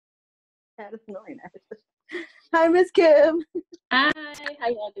That is annoying, actually. Hi, Miss Kim. Hi, how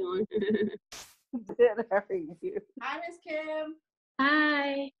y'all doing? Good, how are you? Hi, Miss Kim.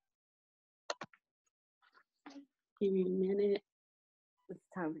 Hi. Give me a minute. It's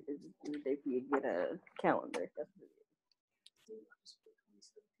time for the day for you to get a calendar. That's what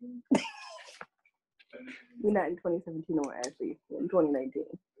it is. You're not in 2017 or actually in 2019.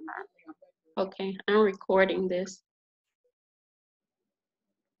 Okay, I'm recording this.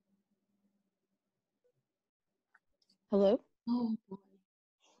 Hello? Oh boy.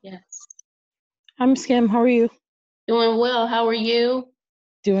 Yes. I'm Skim. How are you? Doing well. How are you?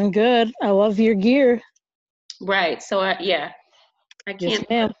 Doing good. I love your gear. Right. So I Yes, can't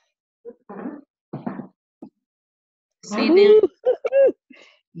ma'am. see them.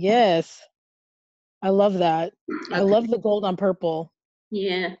 Yes. I love that. I Okay. love the gold on purple.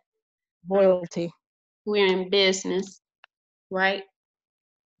 Yeah, Royalty. we're in business, right?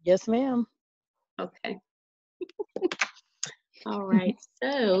 Yes, ma'am. Okay. All right.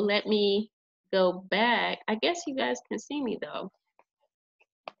 So let me go back. I guess you guys can see me though.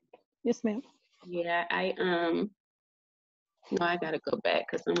 Yes, ma'am. Yeah, no, I gotta go back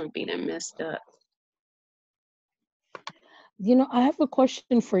because I'm gonna be them messed up. You know, I have a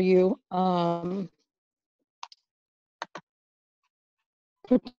question for you.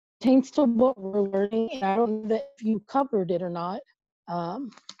 Pertains to what we're learning. And I don't know that if you covered it or not.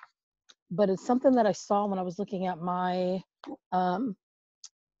 But it's something that I saw when I was looking at my,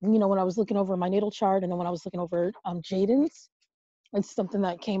 when I was looking over my natal chart, and then when I was looking over Jaden's, it's something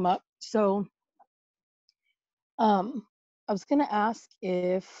that came up. So I was gonna ask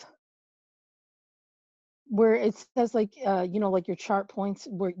if where it says like like your chart points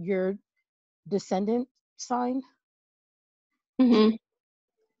where your descendant sign. Mm-hmm.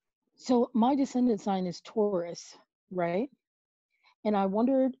 So my descendant sign is Taurus, right? And I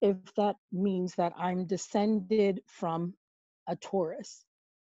wondered if that means that I'm descended from a Taurus.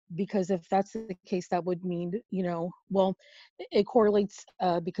 Because if that's the case, that would mean, well, it correlates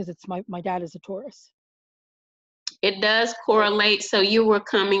because it's my dad is a Taurus. It does correlate. So you were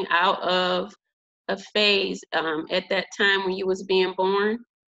coming out of a phase at that time when you was being born,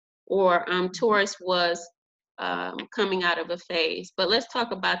 or Taurus was coming out of a phase. But let's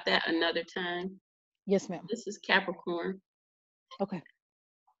talk about that another time. Yes, ma'am. This is Capricorn. Okay.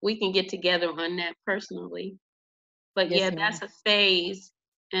 We can get together on that personally. But Yes, yeah, ma'am. that's a phase.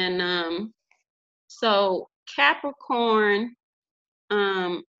 And so Capricorn,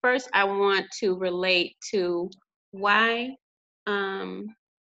 first I want to relate to why the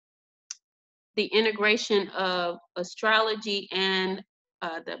integration of astrology and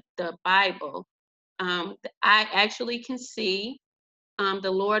the Bible. I actually can see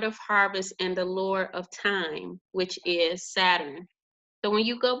the Lord of Harvest and the Lord of Time, which is Saturn. So when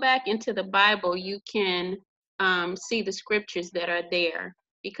you go back into the Bible, you can see the scriptures that are there,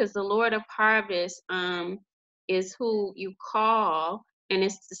 because the Lord of Harvest is who you call, and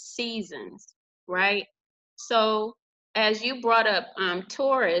it's the seasons, right? So as you brought up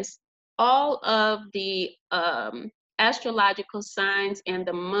Taurus, all of the astrological signs and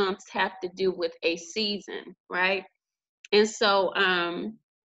the months have to do with a season, right? And so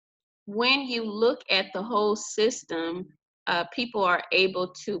when you look at the whole system, people are able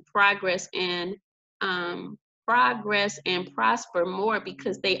to progress and prosper more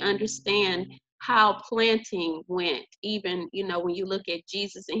because they understand how planting went. Even, when you look at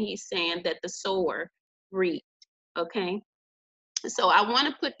Jesus and he's saying that the sower reaped, okay? So I want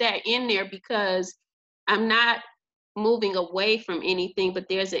to put that in there because I'm not moving away from anything, but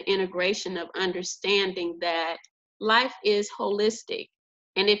there's an integration of understanding that life is holistic.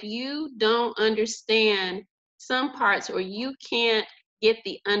 And if you don't understand some parts, or you can't get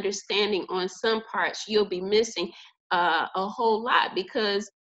the understanding on some parts, you'll be missing a whole lot,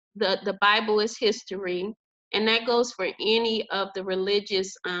 because the Bible is history. And that goes for any of the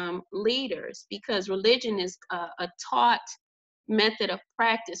religious leaders, because religion is a taught method of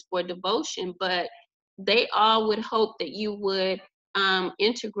practice for devotion, but they all would hope that you would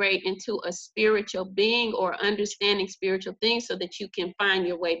integrate into a spiritual being or understanding spiritual things so that you can find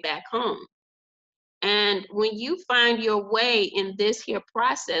your way back home. And when you find your way in this here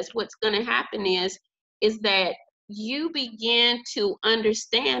process, what's going to happen is that you begin to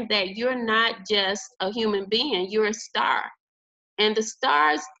understand that you're not just a human being, you're a star. And the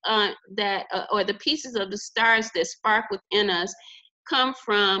stars or the pieces of the stars that spark within us come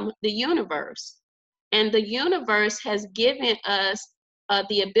from the universe. And the universe has given us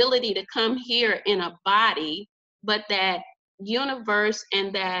the ability to come here in a body, but that universe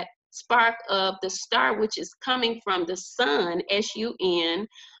and that spark of the star, which is coming from the sun, S-U-N,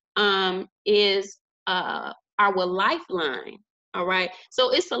 is our lifeline. All right.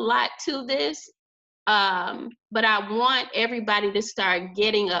 So it's a lot to this. But I want everybody to start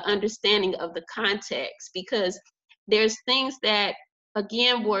getting an understanding of the context, because there's things that,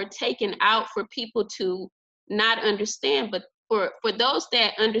 again, were taken out for people to not understand. But for those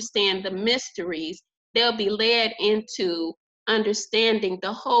that understand the mysteries, they'll be led into understanding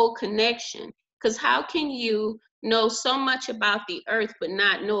the whole connection. Because how can you know so much about the earth but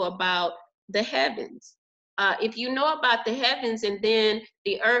not know about the heavens? If you know about the heavens and then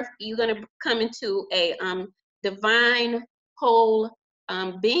the earth, you're going to come into a divine whole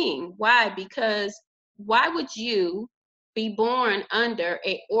being. Why? Because why would you be born under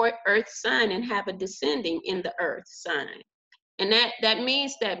a earth sign and have a descending in the earth sign? And that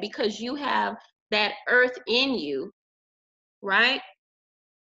means that because you have that earth in you, right?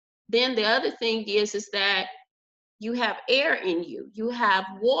 Then the other thing is that you have air in you, you have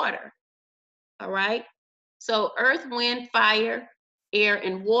water, all right? So earth, wind, fire, air,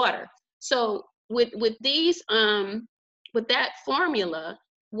 and water. So with these, with that formula,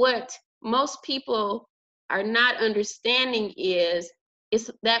 what most people are not understanding is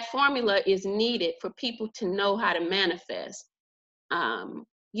that formula is needed for people to know how to manifest.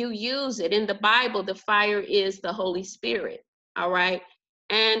 You use it in the Bible. The fire is the Holy Spirit, all right?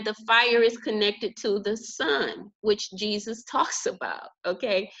 And the fire is connected to the sun, which Jesus talks about,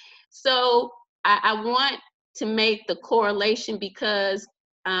 okay? So I want to make the correlation, because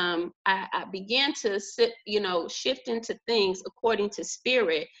I began to shift into things according to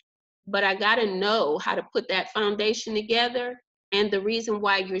spirit, but I got to know how to put that foundation together. And the reason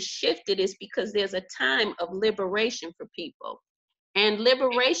why you're shifted is because there's a time of liberation for people. And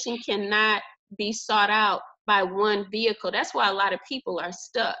liberation cannot be sought out by one vehicle. That's why a lot of people are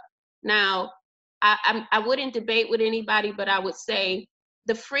stuck. Now, I wouldn't debate with anybody, but I would say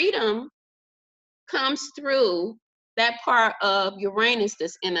the freedom comes through that part of Uranus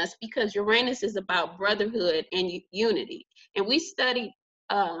that's in us, because Uranus is about brotherhood and unity. And we studied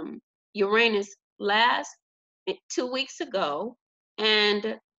Uranus 2 weeks ago.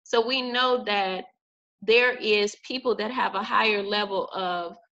 And so we know that there is people that have a higher level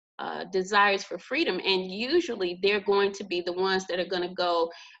of desires for freedom, and usually they're going to be the ones that are going to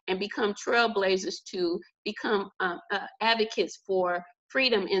go and become trailblazers to become advocates for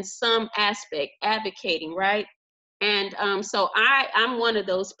freedom in some aspect, advocating, right? And so I'm one of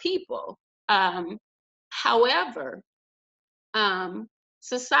those people. However,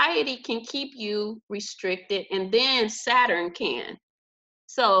 society can keep you restricted, and then Saturn can.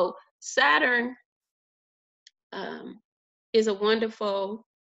 So Saturn is a wonderful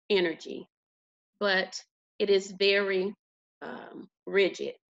energy, but it is very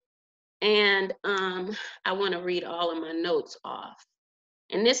rigid. And I want to read all of my notes off.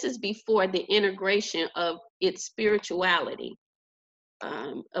 And this is before the integration of its spirituality.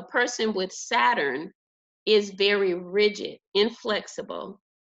 A person with Saturn is very rigid, inflexible.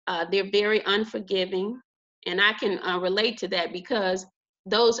 They're very unforgiving. And I can relate to that because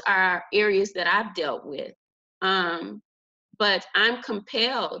those are areas that I've dealt with. But I'm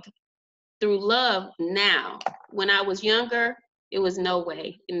compelled through love now. When I was younger, it was no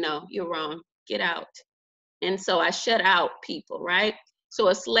way. No, you're wrong. Get out. And so I shut out people, right? So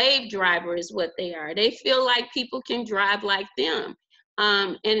a slave driver is what they are. They feel like people can drive like them.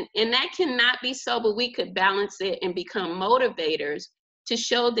 And that cannot be so, but we could balance it and become motivators to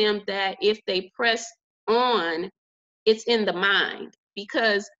show them that if they press on, it's in the mind.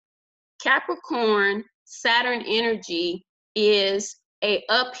 Because Capricorn, Saturn energy is a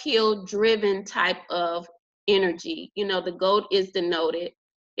uphill driven type of energy. You know, the goat is denoted.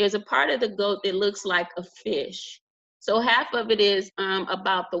 There's a part of the goat that looks like a fish. So half of it is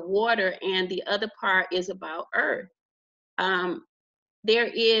about the water and the other part is about earth. There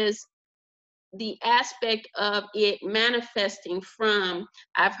is the aspect of it manifesting from,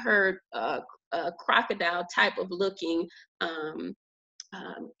 I've heard a crocodile type of looking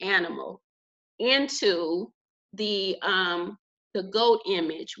animal into the goat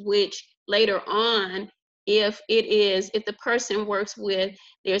image, which later on, if the person works with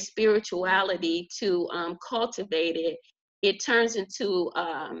their spirituality to cultivate it, it turns into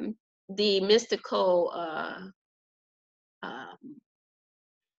the mystical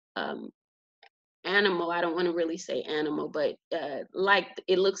animal. I don't want to really say animal, but like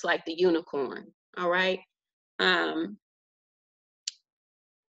it looks like the unicorn. All right.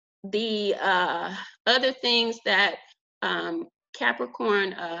 The other things that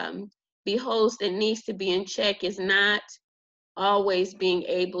Capricorn beholds that needs to be in check is not always being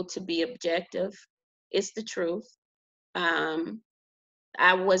able to be objective. It's the truth.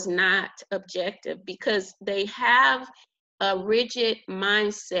 I was not objective, because they have a rigid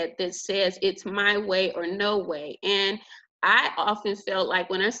mindset that says it's my way or no way. And I often felt like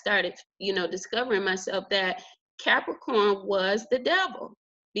when I started, discovering myself, that Capricorn was the devil,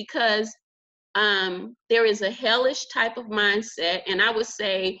 because there is a hellish type of mindset. And I would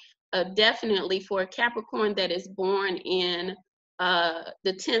say definitely for a Capricorn that is born in the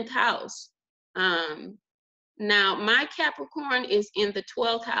 10th house. Now, my Capricorn is in the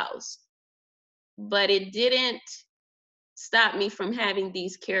 12th house, but it didn't stop me from having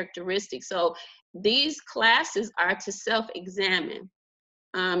these characteristics. So these classes are to self-examine.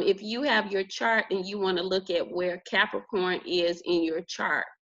 If you have your chart and you want to look at where Capricorn is in your chart,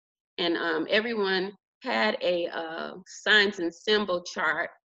 and everyone had a signs and symbol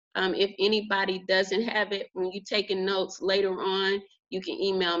chart. If anybody doesn't have it, when you're taking notes later on, you can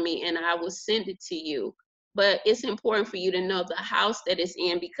email me and I will send it to you. But it's important for you to know the house that it's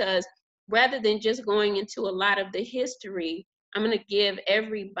in, because rather than just going into a lot of the history, I'm going to give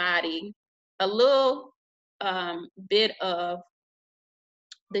everybody a little bit of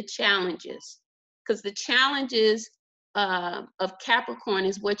the challenges, because the challenges of Capricorn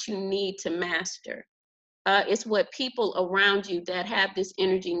is what you need to master. It's what people around you that have this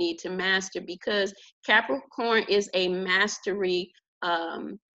energy need to master, because Capricorn is a mastery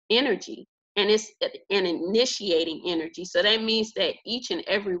energy, and it's an initiating energy. So that means that each and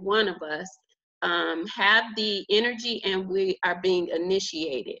every one of us have the energy, and we are being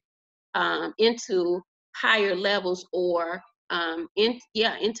initiated into higher levels, or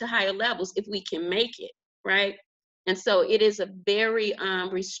into higher levels if we can make it, right? And so it is a very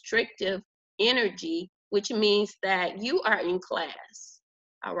restrictive energy, which means that you are in class,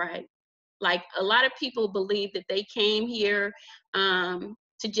 all right? Like, a lot of people believe that they came here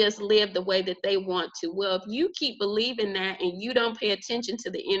to just live the way that they want to. Well, if you keep believing that and you don't pay attention to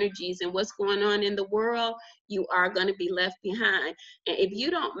the energies and what's going on in the world, you are going to be left behind. And if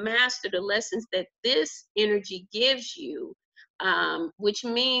you don't master the lessons that this energy gives you, which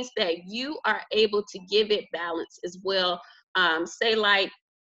means that you are able to give it balance as well. Say, like,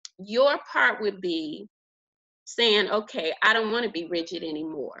 your part would be saying, okay, I don't want to be rigid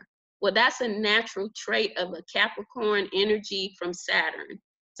anymore. Well, that's a natural trait of a Capricorn energy from Saturn.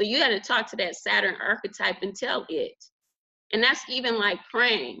 So you got to talk to that Saturn archetype and tell it. And that's even like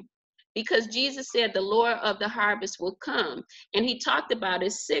praying, because Jesus said the Lord of the harvest will come, and he talked about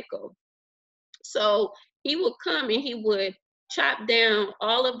his sickle. So he would come and he would chop down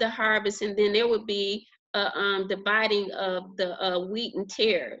all of the harvest, and then there would be a dividing of the wheat and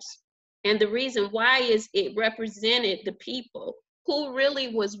tares. And the reason why is it represented the people who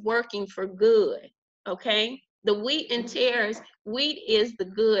really was working for good, okay? The wheat and tares, wheat is the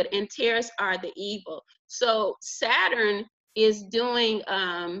good and tares are the evil. So Saturn is doing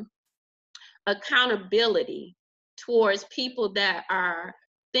accountability towards people that are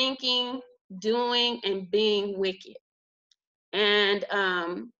thinking, doing, and being wicked. And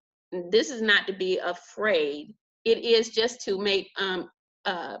this is not to be afraid. It is just to make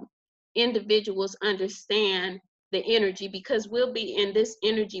individuals understand the energy, because we'll be in this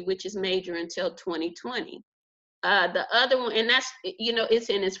energy, which is major, until 2020. The other one, and that's, it's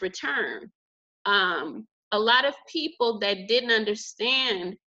in its return. A lot of people that didn't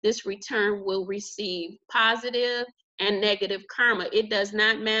understand this return will receive positive and negative karma. It does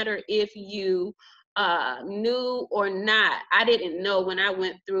not matter if you knew or not. I didn't know when I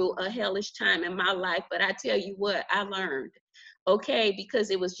went through a hellish time in my life, but I tell you what, I learned, okay,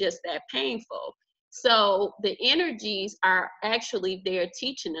 because it was just that painful. So the energies are actually there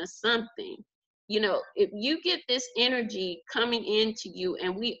teaching us something. If you get this energy coming into you,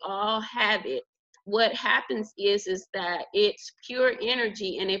 and we all have it, what happens is that it's pure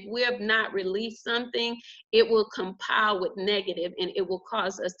energy, and if we have not released something, it will compile with negative, and it will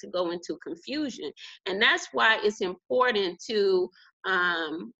cause us to go into confusion. And that's why it's important to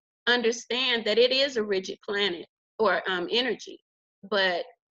understand that it is a rigid planet or energy, but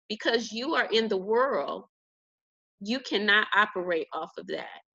because you are in the world, you cannot operate off of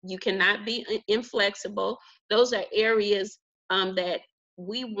that. You cannot be inflexible. Those are areas that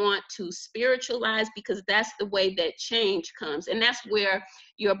we want to spiritualize, because that's the way that change comes. And that's where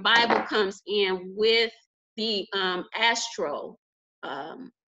your Bible comes in with the astro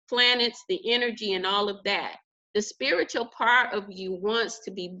planets, the energy, and all of that. The spiritual part of you wants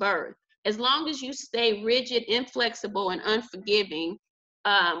to be birthed. As long as you stay rigid, inflexible, and unforgiving,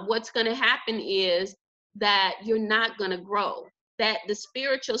 what's going to happen is that you're not going to grow. that the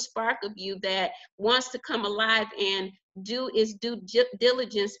spiritual spark of you that wants to come alive and do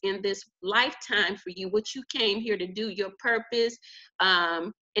diligence in this lifetime for you, what you came here to do, your purpose,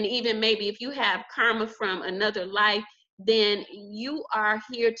 and even maybe if you have karma from another life, then you are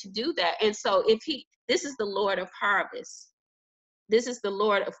here to do that. And so this is the Lord of harvest. This is the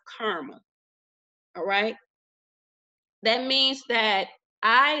Lord of karma. All right. That means that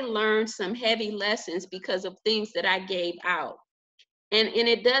I learned some heavy lessons because of things that I gave out. And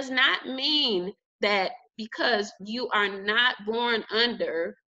it does not mean that because you are not born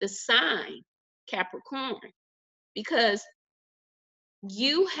under the sign Capricorn, because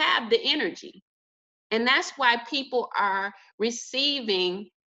you have the energy. And that's why people are receiving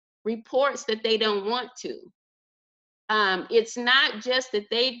reports that they don't want to. It's not just that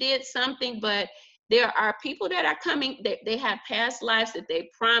they did something, but there are people that are coming, they have past lives that they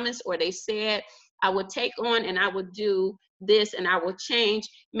promised or they said, I would take on and I would do this and I will change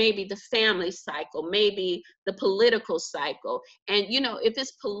maybe the family cycle, maybe the political cycle. And you know, if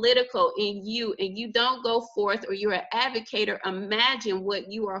it's political in you and you don't go forth or you're an advocator, imagine what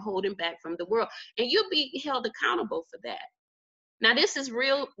you are holding back from the world, and you'll be held accountable for that. Now, this is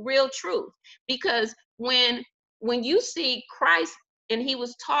real truth, because when you see Christ and he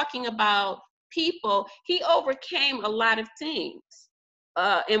was talking about people, he overcame a lot of things.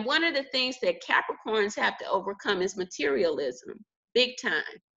 And one of the things that Capricorns have to overcome is materialism, big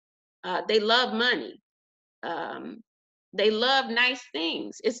time. They love money. They love nice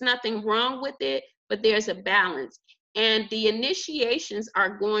things. It's nothing wrong with it, but there's a balance. And the initiations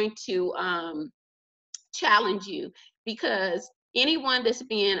are going to challenge you, because anyone that's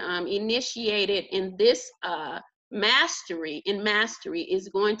being initiated in this mastery is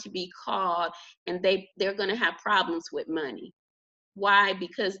going to be called, and they're going to have problems with money. Why?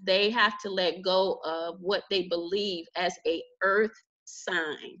 Because they have to let go of what they believe as a earth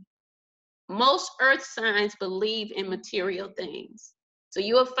sign. Most earth signs believe in material things. So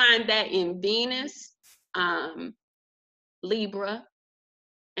you will find that in Venus, Libra,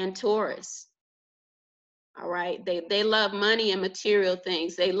 and Taurus. All right, they love money and material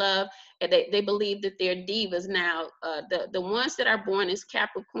things. They believe that they're divas. Now, the ones that are born as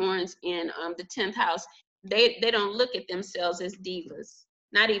Capricorns in the 10th house, they don't look at themselves as divas,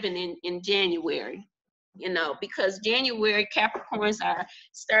 not even in January, you know, because January Capricorns are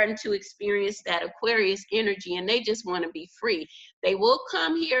starting to experience that Aquarius energy, and they just want to be free. They will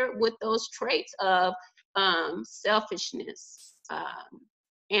come here with those traits of selfishness,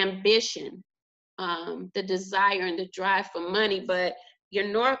 ambition, the desire and the drive for money, but your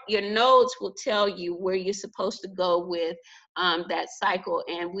nodes will tell you where you're supposed to go with that cycle.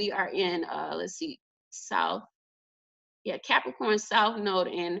 And we are in let's see, South, Capricorn South node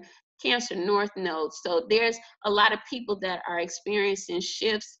and Cancer North node. So there's a lot of people that are experiencing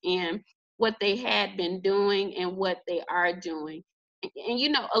shifts in what they had been doing and what they are doing. And you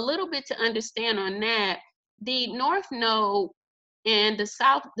know, a little bit to understand on that, the North node and the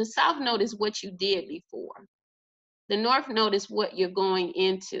south node is what you did before. The North node is what you're going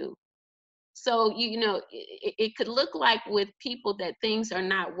into. So, you know, it could look like with people that things are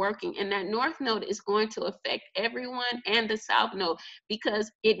not working, and that North node is going to affect everyone, and the South node,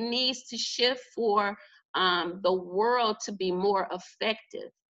 because it needs to shift for the world to be more effective.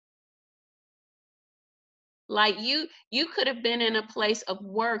 Like you could have been in a place of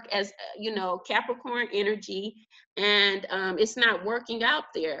work as, you know, Capricorn energy, and it's not working out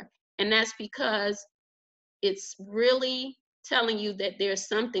there. And that's because it's really telling you that there's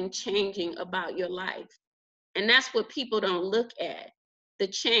something changing about your life. And that's what people don't look at, the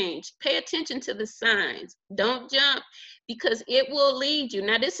change. Pay attention to the signs. Don't jump, because it will lead you.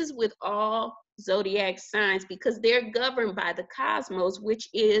 Now, this is with all zodiac signs, because they're governed by the cosmos, which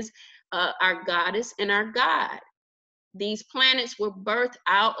is our goddess and our god. These planets were birthed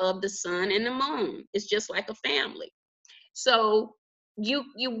out of the sun and the moon. It's just like a family. So you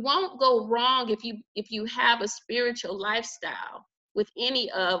won't go wrong if you have a spiritual lifestyle with any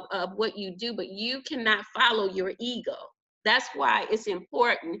of what you do, but you cannot follow your ego. That's why it's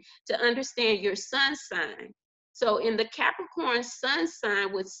important to understand your sun sign. So in the Capricorn sun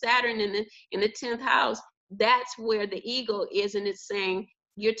sign with Saturn in the 10th house, that's where the ego is, and it's saying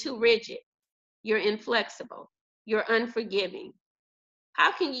you're too rigid, you're inflexible, you're unforgiving.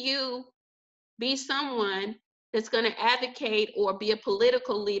 How can you be someone that's going to advocate or be a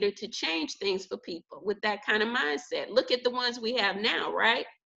political leader to change things for people with that kind of mindset? Look at the ones we have now, right?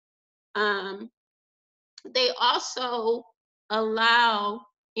 They also allow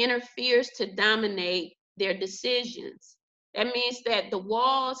inner fears to dominate their decisions. That means that the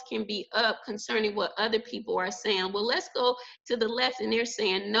walls can be up concerning what other people are saying. Well, let's go to the left, and they're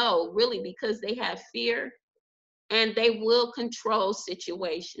saying no, really, because they have fear, and they will control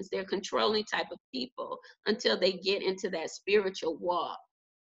situations. They're controlling type of people until they get into that spiritual walk,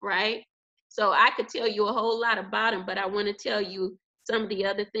 right? So I could tell you a whole lot about them, but I want to tell you some of the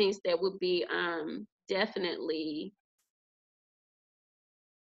other things that would be definitely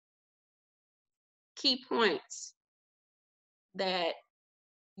key points that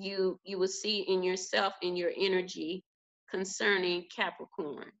you will see in yourself, in your energy, concerning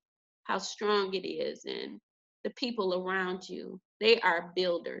Capricorn, how strong it is, and the people around you. They are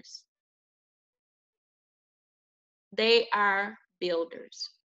builders. They are builders.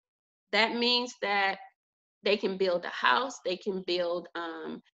 That means that they can build a house, they can build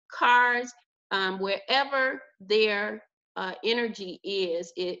cars, wherever their energy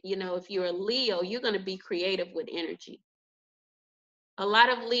is. If you're a Leo, you're going to be creative with energy. A lot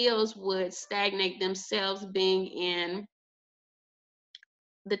of Leos would stagnate themselves being in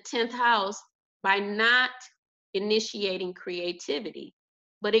the 10th house by not initiating creativity.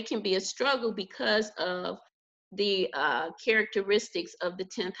 But it can be a struggle because of the characteristics of the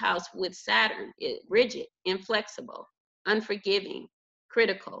 10th house with Saturn. Rigid, inflexible, unforgiving,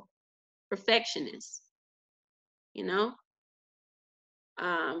 critical, perfectionist.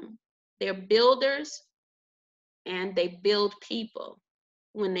 They're builders, and they build people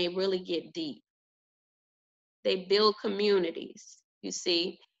when they really get deep. They build communities, you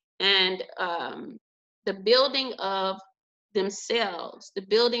see, and the building of themselves, the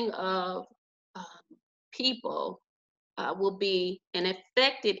building of people will be an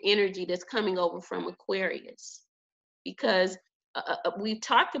affected energy that's coming over from Aquarius, because we've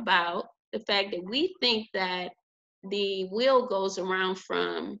talked about the fact that we think that the wheel goes around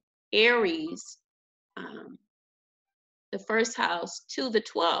from Aries, the first house, to the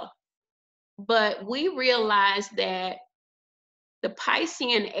 12th. But we realize that the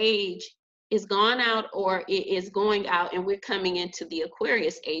Piscean age is gone out, or it is going out, and we're coming into the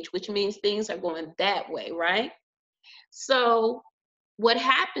Aquarius age, which means things are going that way, right? So what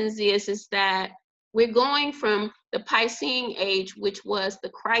happens is that we're going from the Piscean age, which was the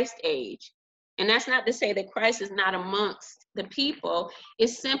Christ age. And that's not to say that Christ is not amongst the people.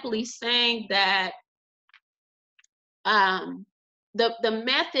 It's simply saying that the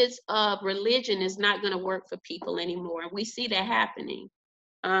methods of religion is not going to work for people anymore. We see that happening.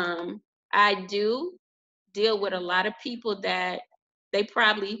 I do deal with a lot of people that they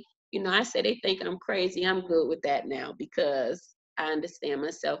probably, I say they think I'm crazy. I'm good with that now because I understand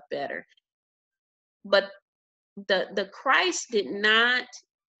myself better. But the Christ did not,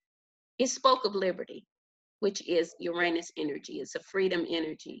 it spoke of liberty, which is Uranus energy. It's a freedom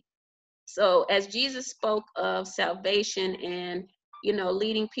energy. So as Jesus spoke of salvation and,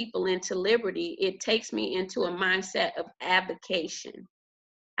 leading people into liberty, it takes me into a mindset of abdication.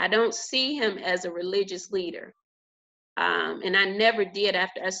 I don't see him as a religious leader. And I never did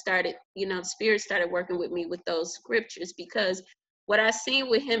after I started, the Spirit started working with me with those scriptures, because what I seen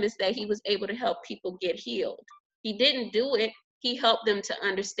with him is that he was able to help people get healed. He didn't do it. He helped them to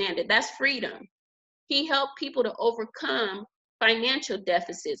understand it. That's freedom. He helped people to overcome financial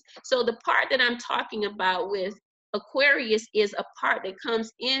deficits. So the part that I'm talking about with Aquarius is a part that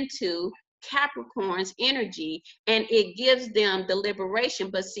comes into Capricorn's energy, and it gives them the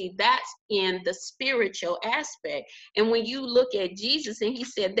liberation. But see, that's in the spiritual aspect. And when you look at Jesus, and he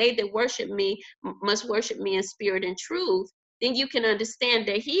said, they that worship me must worship me in spirit and truth, then you can understand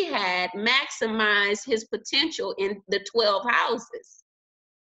that he had maximized his potential in the 12 houses.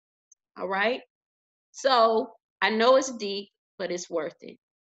 All right. So I know it's deep, but it's worth it.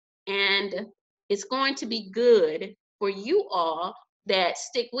 And it's going to be good for you all that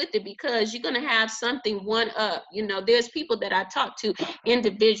stick with it, because you're going to have something one up. There's people that I talk to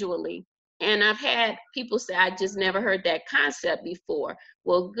individually, and I've had people say, I just never heard that concept before.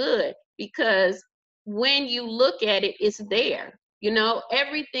 Well, good, because when you look at it, it's there.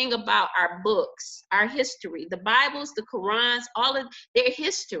 Everything about our books, our history, the Bibles, the Qurans, all of their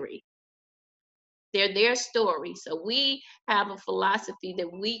history. They're their story. So we have a philosophy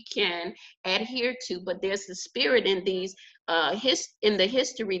that we can adhere to, but there's the spirit in these in the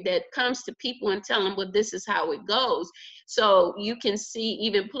history that comes to people and tell them, well, this is how it goes. So you can see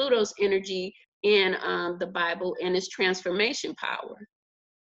even Pluto's energy in the Bible and its transformation power.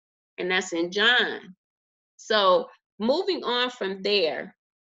 And that's in John. So moving on from there,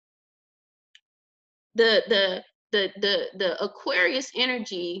 the Aquarius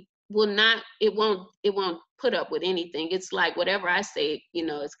energy it won't put up with anything. It's like whatever I say, you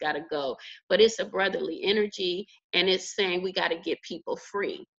know, it's got to go. But it's a brotherly energy, and it's saying we got to get people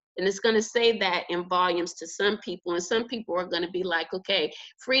free. And it's going to say that in volumes to some people, and some people are going to be like, okay,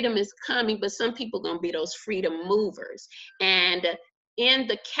 freedom is coming, but some people are going to be those freedom movers. And in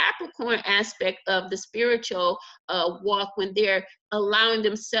the Capricorn aspect of the spiritual walk, when they're allowing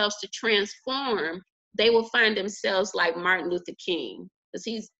themselves to transform, they will find themselves like Martin Luther King, because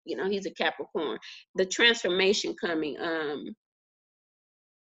he's, you know, he's a Capricorn. The transformation coming,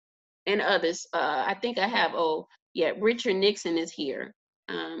 and others. I think I have, oh, yeah, Richard Nixon is here.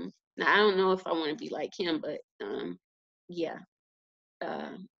 Now, I don't know if I want to be like him, but yeah.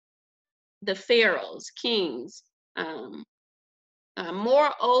 The pharaohs, kings.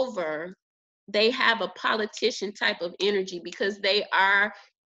 Moreover, they have a politician type of energy because they are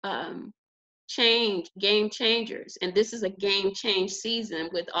game changers. And this is a game change season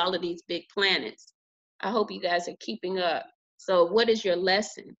with all of these big planets. I hope you guys are keeping up. So what is your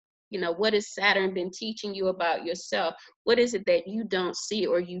lesson? You know, what has Saturn been teaching you about yourself? What is it that you don't see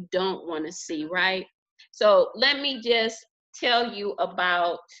or you don't want to see, right? So let me just tell you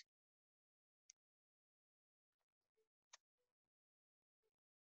about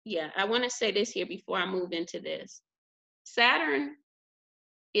I want to say this here before I move into this. Saturn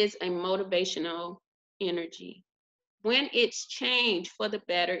is a motivational energy. When it's changed for the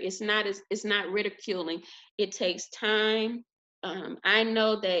better, it's not ridiculing. It takes time. I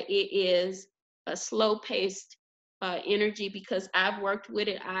know that it is a slow-paced energy because I've worked with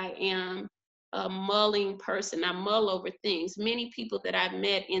it. I am a mulling person. I mull over things. Many people that I've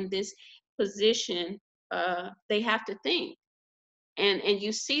met in this position, they have to think. And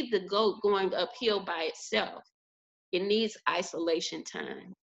you see the goat going uphill by itself. It needs isolation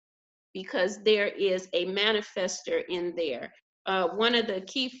time because there is a manifester in there. One of the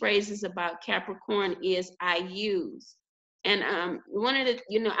key phrases about Capricorn is I use. And one of the,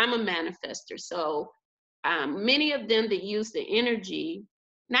 you know, I'm a manifester. So many of them that use the energy,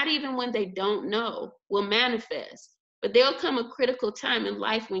 not even when they don't know, will manifest. But there'll come a critical time in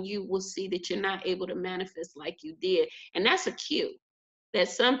life when you will see that you're not able to manifest like you did. And that's a cue that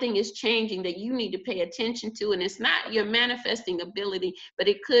something is changing that you need to pay attention to. And it's not your manifesting ability, but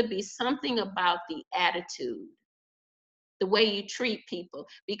it could be something about the attitude, the way you treat people.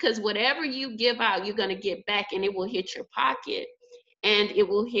 Because whatever you give out, you're going to get back, and it will hit your pocket, and it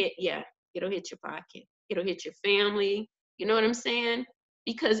will hit, it'll hit your pocket. It'll hit your family. You know what I'm saying?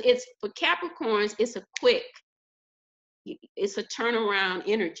 Because it's, for Capricorns, it's a turnaround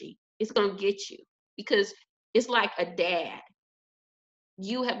energy. It's going to get you because it's like a dad.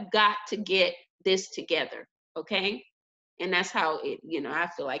 You have got to get this together, okay? And that's how it, you know, I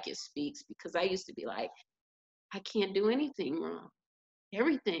feel like it speaks, because I used to be like, I can't do anything wrong,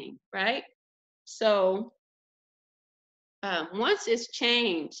 everything, right? So once it's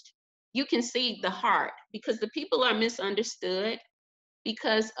changed, you can see the heart, because the people are misunderstood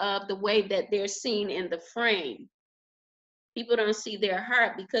because of the way that they're seen in the frame. People don't see their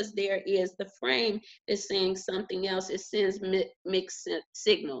heart because there is the frame is saying something else. It sends mixed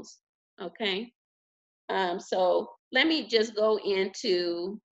signals. Okay. So let me just go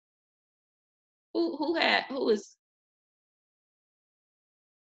into who is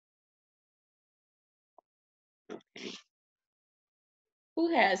okay.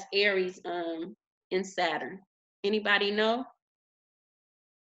 Who has Aries in Saturn? Anybody know?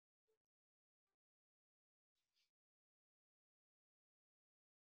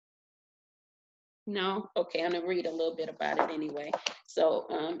 No? Okay, I'm gonna read a little bit about it anyway.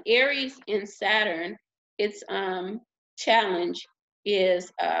 So Aries in Saturn, its challenge is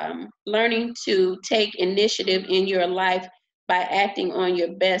learning to take initiative in your life by acting on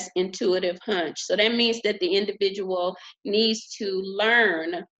your best intuitive hunch. So that means that the individual needs to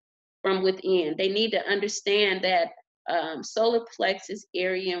learn from within. They need to understand that solar plexus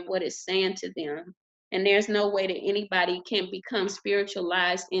area and what it's saying to them. And there's no way that anybody can become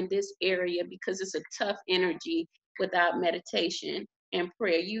spiritualized in this area, because it's a tough energy without meditation and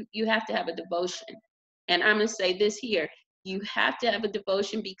prayer. You have to have a devotion. And I'm gonna say this here, you have to have a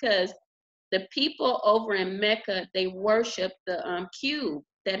devotion, because the people over in Mecca, they worship the cube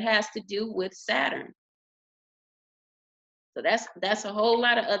that has to do with Saturn. So that's a whole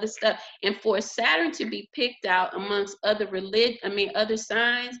lot of other stuff. And for Saturn to be picked out amongst other other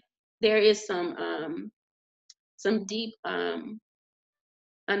signs, there is some deep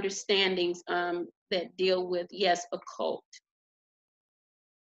understandings that deal with, yes, occult.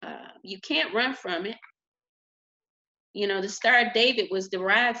 You can't run from it. You know, the Star of David was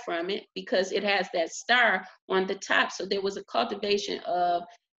derived from it because it has that star on the top. So there was a cultivation of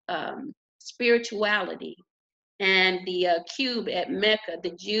spirituality. and the cube at Mecca,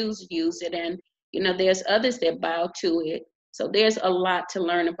 the Jews use it, and you know there's others that bow to it. So there's a lot to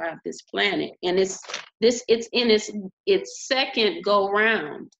learn about this planet, and it's in its second go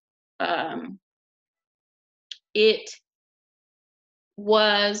round. It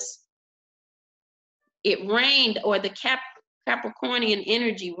reigned, or the Capricornian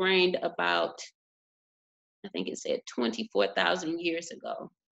energy reigned about, I think it said 24,000 years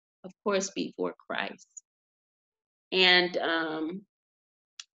ago, of course, before Christ. And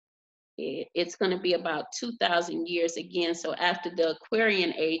it's going to be about 2,000 years again. So after the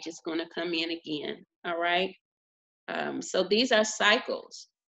Aquarian age, it's going to come in again. All right. So these are cycles.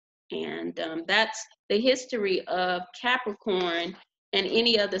 And that's the history of Capricorn and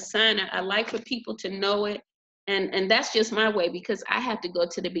any other sign. I like for people to know it. And that's just my way, because I have to go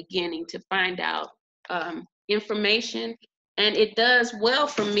to the beginning to find out information. And it does well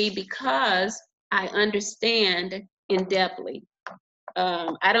for me because I understand in-depthly.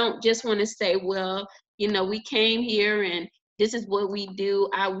 I don't just want to say, well, you know, we came here and this is what we do.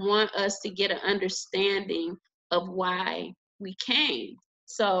 I want us to get an understanding of why we came.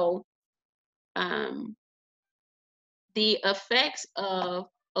 So the effects of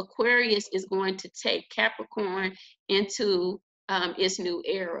Aquarius is going to take Capricorn into its new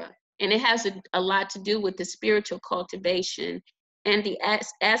era. And it has a lot to do with the spiritual cultivation and the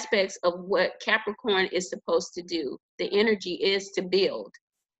aspects of what Capricorn is supposed to do. The energy is to build.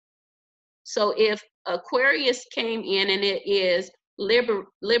 So if Aquarius came in and it is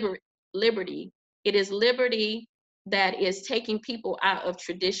liberty, it is liberty that is taking people out of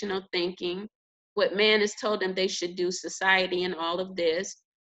traditional thinking, what man has told them they should do, society and all of this.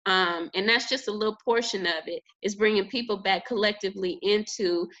 And that's just a little portion of it, is bringing people back collectively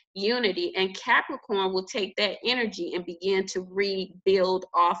into unity. And Capricorn will take that energy and begin to rebuild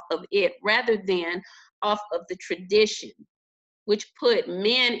off of it rather than off of the tradition, which put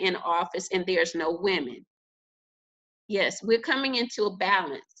men in office and there's no women. Yes, we're coming into a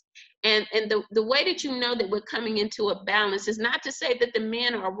balance. And the way that you know that we're coming into a balance is not to say that the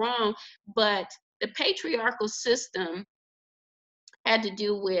men are wrong, but the patriarchal system had to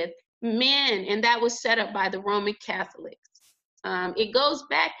do with men, and that was set up by the Roman Catholics. It goes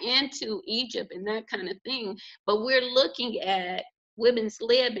back into Egypt and that kind of thing, but we're looking at women's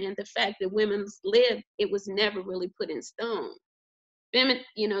lib, and the fact that women's lib, it was never really put in stone.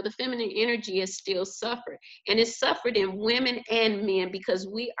 The feminine energy has still suffered, and it's suffered in women and men because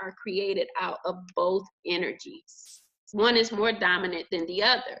we are created out of both energies. One is more dominant than the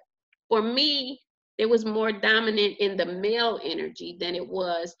other. For me, it was more dominant in the male energy than it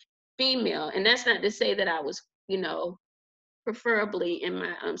was female. And that's not to say that I was, preferably in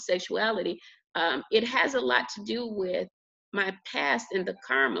my sexuality. It has a lot to do with my past and the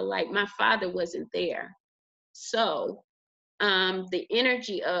karma. Like my father wasn't there. So the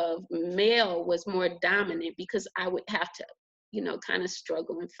energy of male was more dominant because I would have to, kind of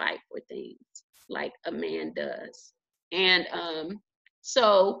struggle and fight for things like a man does. And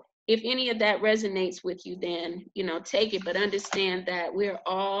so if any of that resonates with you, then, take it, but understand that we're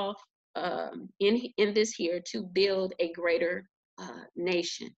all in this here to build a greater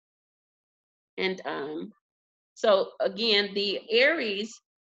nation. And so again, the Aries,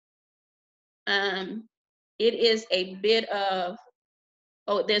 it is a bit of,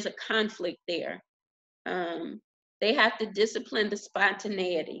 there's a conflict there. They have to discipline the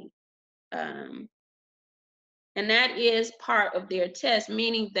spontaneity. And that is part of their test,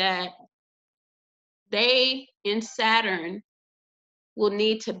 meaning that they, in Saturn, will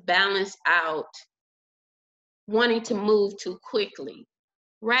need to balance out wanting to move too quickly,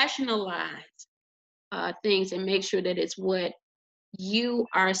 rationalize things, and make sure that it's what you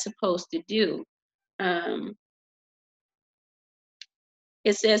are supposed to do.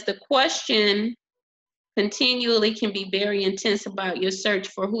 It says the question continually can be very intense about your search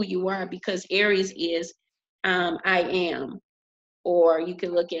for who you are, because Aries is I am, or you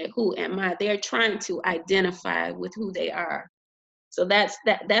can look at who am I. They're trying to identify with who they are. So that's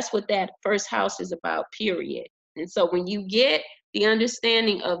what that first house is about, period. And so when you get the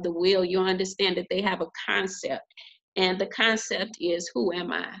understanding of the wheel, you understand that they have a concept, and the concept is, who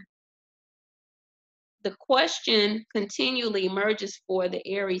am I? The question continually emerges for the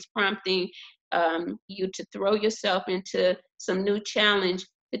Aries, prompting you to throw yourself into some new challenge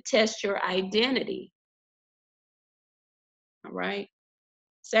to test your identity. All right.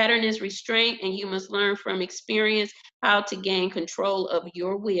 Saturn is restraint, and you must learn from experience how to gain control of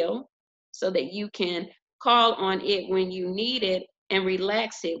your will so that you can call on it when you need it and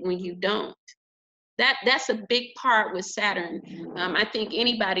relax it when you don't. That's a big part with Saturn. I think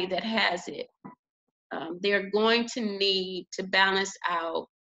anybody that has it They're going to need to balance out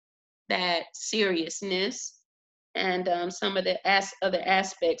that seriousness and some of the other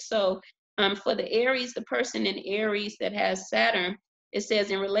aspects. So for the Aries, the person in Aries that has Saturn, it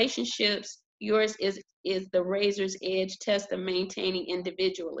says in relationships, yours is the razor's edge test of maintaining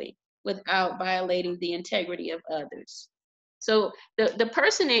individually without violating the integrity of others. So the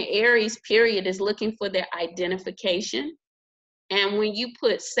person in Aries, period, is looking for their identification. And when you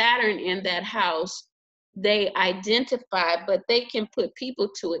put Saturn in that house, they identify, but they can put people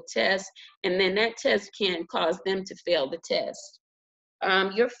to a test, and then that test can cause them to fail the test.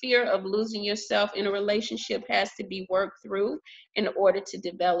 Your fear of losing yourself in a relationship has to be worked through in order to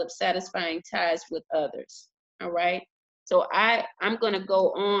develop satisfying ties with others. All right. So I'm going to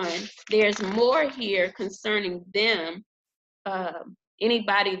go on. There's more here concerning them.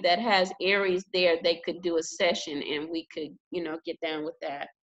 Anybody that has Aries there, they could do a session and we could, get down with that.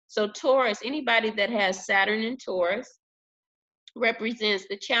 So Taurus, anybody that has Saturn in Taurus represents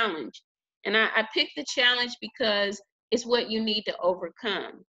the challenge. And I picked the challenge because it's what you need to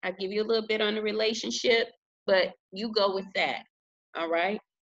overcome. I give you a little bit on the relationship, but you go with that. All right.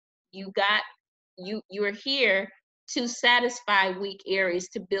 You're here to satisfy weak areas,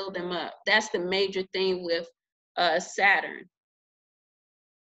 to build them up. That's the major thing with Saturn.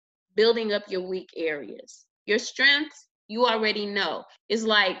 Building up your weak areas. Your strengths, you already know. It's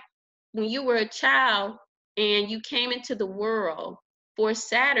like when you were a child and you came into the world, for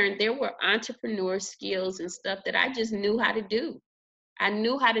Saturn, there were entrepreneur skills and stuff that I just knew how to do. I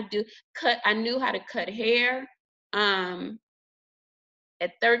knew how to cut hair.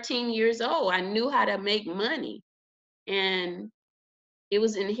 At 13 years old, I knew how to make money, and it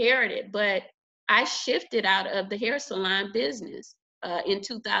was inherited. But I shifted out of the hair salon business in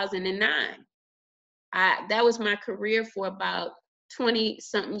 2009. That was my career for about 20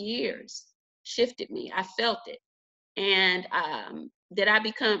 something years. Shifted me. I felt it. And did I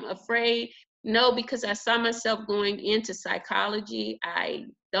become afraid? No, because I saw myself going into psychology. I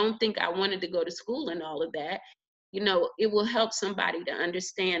don't think I wanted to go to school and all of that. It will help somebody to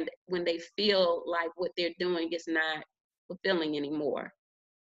understand when they feel like what they're doing is not fulfilling anymore.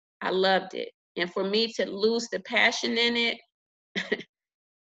 I loved it. And for me to lose the passion in it,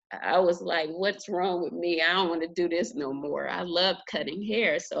 I was like, what's wrong with me? I don't want to do this no more. I love cutting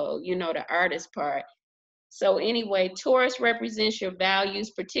hair. So, the artist part. So anyway, Taurus represents your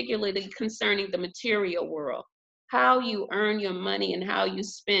values, particularly concerning the material world, how you earn your money and how you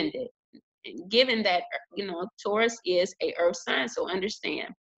spend it. And given that, Taurus is a earth sign, so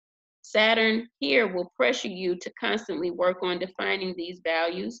understand. Saturn here will pressure you to constantly work on defining these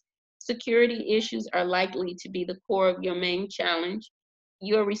values. Security issues are likely to be the core of your main challenge.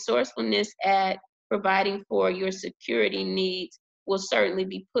 Your resourcefulness at providing for your security needs will certainly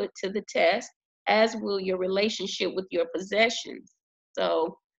be put to the test, as will your relationship with your possessions.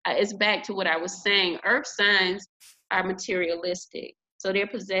 So it's back to what I was saying. Earth signs are materialistic, so their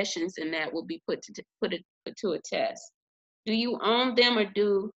possessions in that will be put to a test. Do you own them or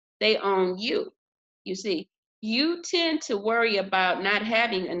do they own you? You see, you tend to worry about not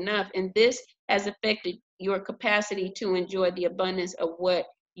having enough, and this has affected your capacity to enjoy the abundance of what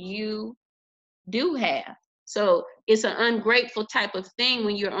you do have. So it's an ungrateful type of thing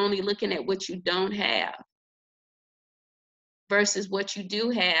when you're only looking at what you don't have versus what you do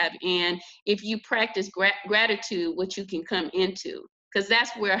have. And if you practice gratitude, what you can come into, because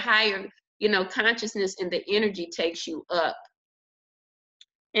that's where higher, consciousness and the energy takes you up.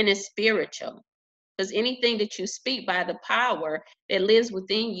 And it's spiritual. Because anything that you speak by the power that lives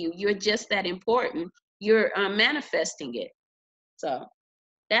within you, you're just that important. You're manifesting it. So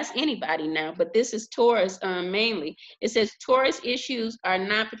that's anybody now, but this is Taurus mainly. It says Taurus issues are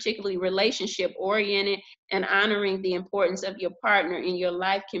not particularly relationship oriented, and honoring the importance of your partner in your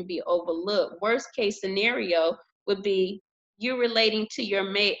life can be overlooked. Worst case scenario would be you relating to your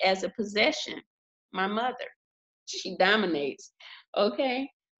mate as a possession. My mother, she dominates, okay?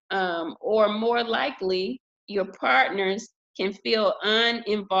 Or more likely, your partners can feel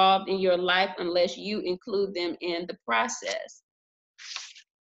uninvolved in your life unless you include them in the process.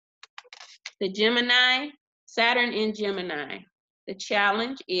 The Gemini, Saturn in Gemini. The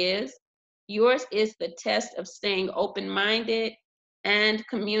challenge is, yours is the test of staying open-minded and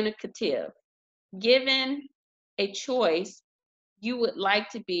communicative. Given a choice, you would like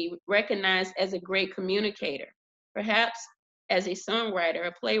to be recognized as a great communicator, perhaps as a songwriter,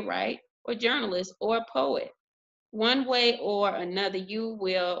 a playwright, or journalist, or a poet. One way or another, you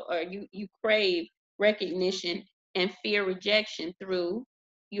crave recognition and fear rejection through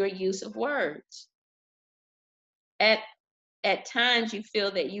your use of words. At at times you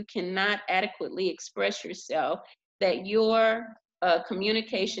feel that you cannot adequately express yourself, that your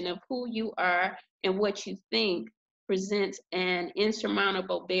communication of who you are and what you think presents an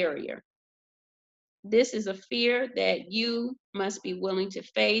insurmountable barrier. This is a fear that you must be willing to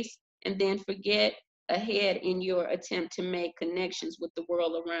face and then forget ahead in your attempt to make connections with the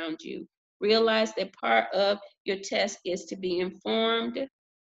world around you. Realize that part of your test is to be informed,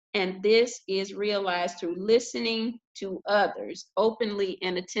 and this is realized through listening to others openly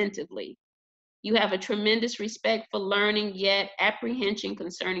and attentively. You have a tremendous respect for learning, yet apprehension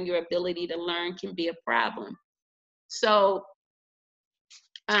concerning your ability to learn can be a problem. So,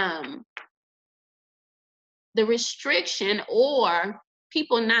 the restriction or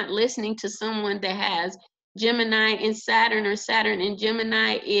people not listening to someone that has Gemini in Saturn or Saturn in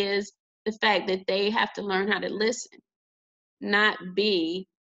Gemini is the fact that they have to learn how to listen, not be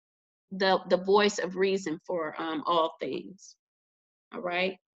the voice of reason for all things. All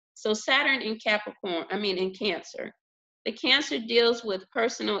right. So Saturn in Capricorn, in Cancer. The Cancer deals with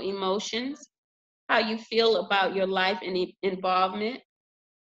personal emotions, how you feel about your life and involvement.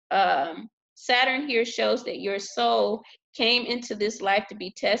 Saturn here shows that your soul came into this life to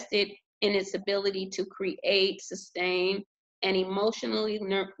be tested in its ability to create, sustain, an emotionally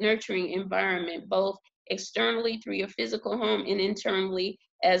nurturing environment, both externally through your physical home and internally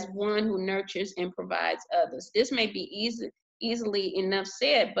as one who nurtures and provides others. This may be easily enough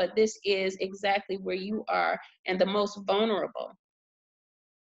said, but this is exactly where you are and the most vulnerable.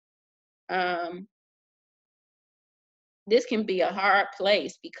 This can be a hard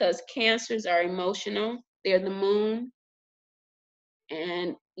place because Cancers are emotional. They're the moon.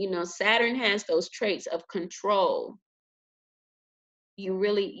 And, Saturn has those traits of control.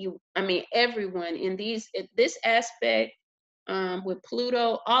 Everyone in this aspect, with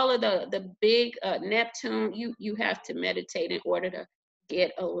Pluto, all of the big Neptune, you have to meditate in order to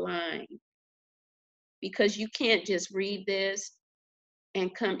get aligned, because you can't just read this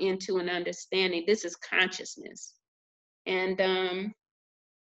and come into an understanding. This is consciousness. And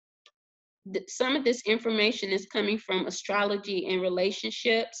some of this information is coming from Astrology and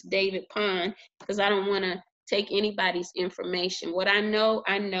Relationships, David Pond, because I don't want to take anybody's information. What I know,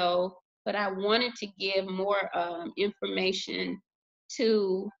 but I wanted to give more information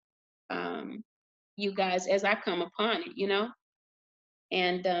to you guys as I come upon it,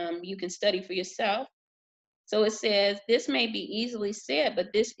 and you can study for yourself. So it says, this may be easily said,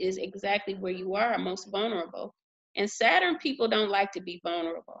 but this is exactly where you are most vulnerable. And Saturn people don't like to be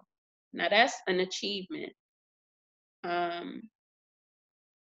vulnerable. Now that's an achievement. I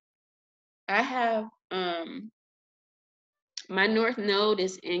have, my North Node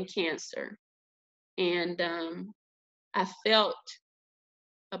is in Cancer. And I felt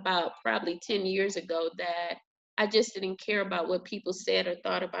about probably 10 years ago that I just didn't care about what people said or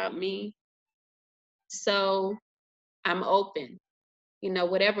thought about me. So I'm open.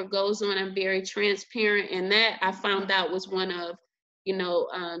 Whatever goes on, I'm very transparent. And that I found out was one of,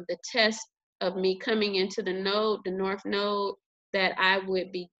 the tests of me coming into the North Node, that I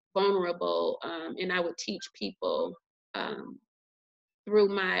would be vulnerable, and I would teach people through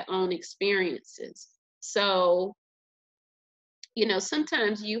my own experiences. So,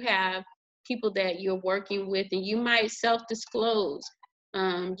 sometimes you have people that you're working with and you might self-disclose.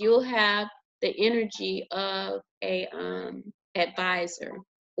 You'll have the energy of a advisor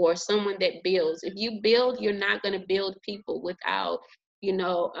or someone that builds. If you build, you're not going to build people without,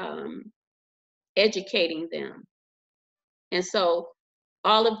 educating them. And so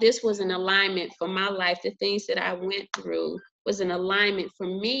all of this was an alignment for my life. The things that I went through was an alignment for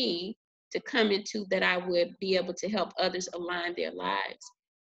me to come into, that I would be able to help others align their lives.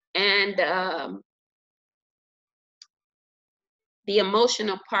 And the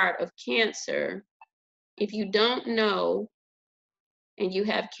emotional part of Cancer, if you don't know and you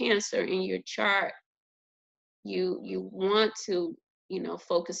have Cancer in your chart, you want to,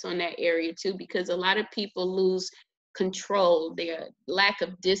 focus on that area too, because a lot of people lose control, their lack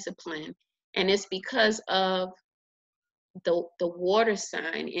of discipline, and it's because of the water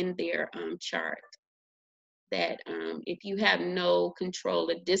sign in their chart. That if you have no control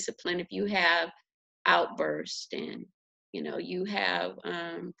or discipline, if you have outbursts and you have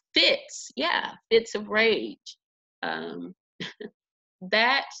fits of rage,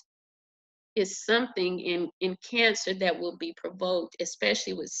 that is something in Cancer that will be provoked,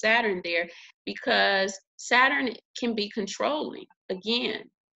 especially with Saturn there, because Saturn can be controlling again.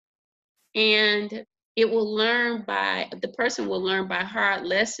 And the person will learn by hard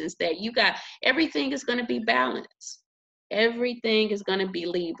lessons that everything is going to be balanced. Everything is going to be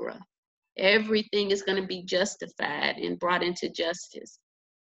Libra. everything is going to be justified and brought into justice.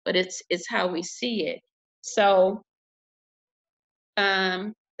 But it's how we see it. So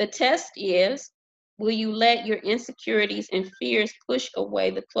the test is, will you let your insecurities and fears push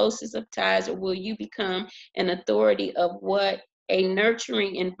away the closest of ties, or will you become an authority of what a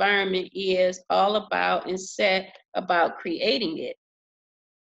nurturing environment is all about and set about creating it?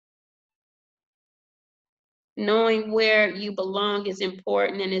 Knowing where you belong is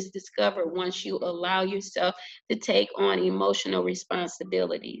important and is discovered once you allow yourself to take on emotional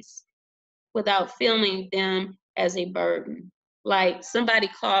responsibilities without feeling them as a burden. Like somebody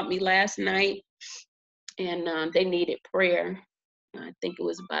called me last night and they needed prayer. I think it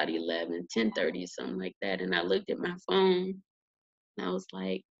was about 10:30, something like that. And I looked at my phone and I was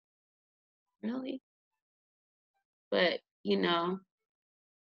like, really? But,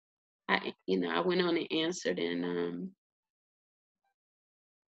 I went on and answered, and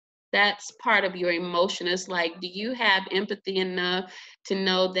that's part of your emotion. It's like, do you have empathy enough to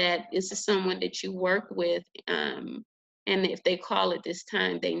know that this is someone that you work with, and if they call at this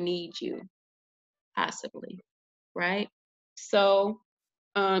time, they need you, possibly, right? So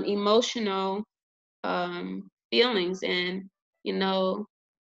emotional feelings, and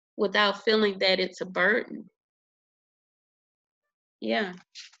without feeling that it's a burden. Yeah,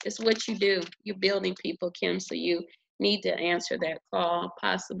 it's what you do. You're building people, Kim, so you need to answer that call,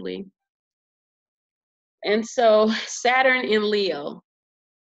 possibly. And so Saturn in Leo,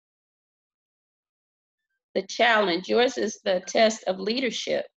 the challenge, yours is the test of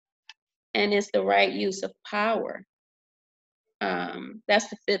leadership, and it's the right use of power. That's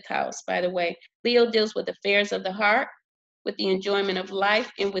the 5th house, by the way. Leo deals with affairs of the heart, with the enjoyment of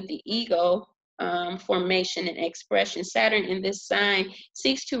life, and with the ego formation and expression. Saturn in this sign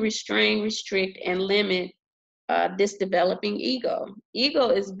seeks to restrain, restrict, and limit this developing ego. Ego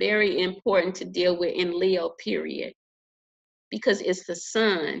is very important to deal with in Leo, period, because it's the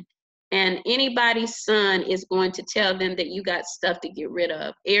sun. And anybody's sun is going to tell them that you got stuff to get rid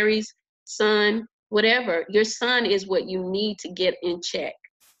of. Aries, sun, whatever. Your sun is what you need to get in check,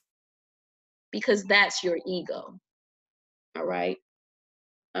 because that's your ego. All right.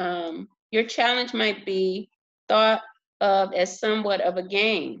 Your challenge might be thought of as somewhat of a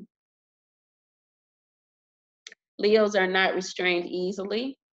game. Leos are not restrained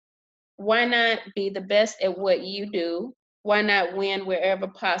easily. Why not be the best at what you do? Why not win wherever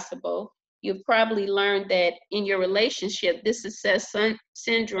possible? You've probably learned that in your relationship, this success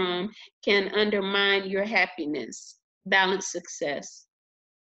syndrome can undermine your happiness. Balance success.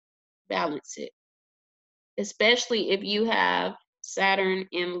 Balance it. Especially if you have Saturn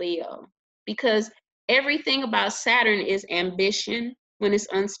in Leo, because everything about Saturn is ambition when it's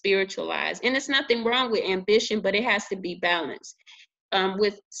unspiritualized. And it's nothing wrong with ambition, but it has to be balanced.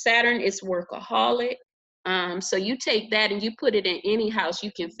 With Saturn, it's workaholic. So you take that and you put it in any house,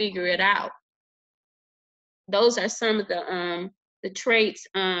 you can figure it out. Those are some of the traits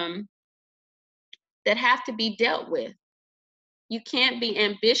that have to be dealt with. You can't be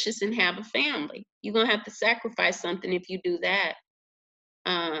ambitious and have a family. You're going to have to sacrifice something if you do that.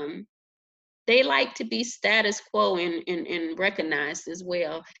 They like to be status quo and recognized as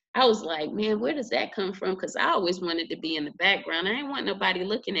well. I was like, man, where does that come from? Because I always wanted to be in the background. I didn't want nobody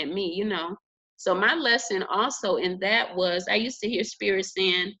looking at me, So my lesson also in that was, I used to hear Spirit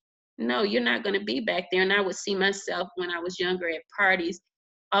saying, no, you're not going to be back there. And I would see myself when I was younger at parties,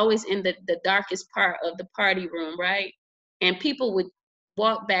 always in the darkest part of the party room, right? And people would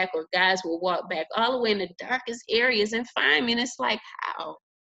walk back, or guys would walk back all the way in the darkest areas and find me. And it's like, how?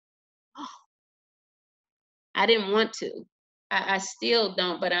 Oh, I didn't want to. I still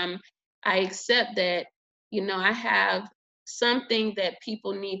don't, but I accept that, I have something that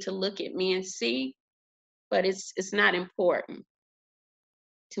people need to look at me and see, but it's not important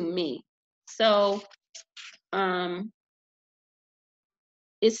to me. So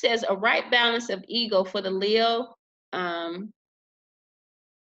it says a right balance of ego for the Leo. The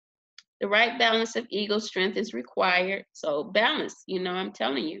right balance of ego strength is required. So balance, I'm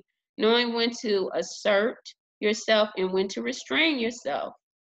telling you, knowing when to assert yourself and when to restrain yourself.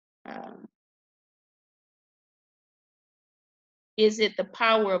 Is it the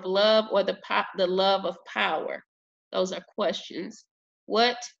power of love or the love of power? Those are questions.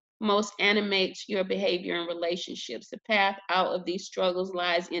 What most animates your behavior in relationships? The path out of these struggles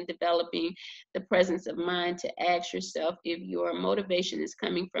lies in developing the presence of mind to ask yourself if your motivation is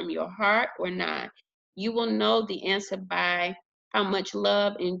coming from your heart or not. You will know the answer by how much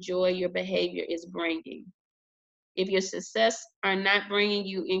love and joy your behavior is bringing. If your success are not bringing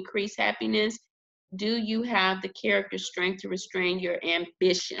you increased happiness, do you have the character strength to restrain your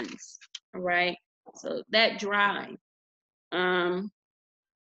ambitions? All right. So that drive,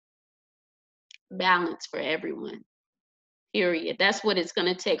 balance for everyone, period. That's what it's going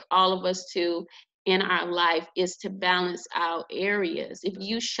to take all of us to in our life, is to balance out areas. If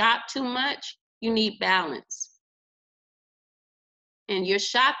you shop too much, you need balance. And your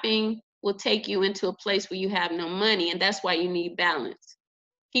shopping will take you into a place where you have no money, and that's why you need balance.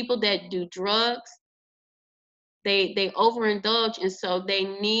 People that do drugs, they overindulge, and so they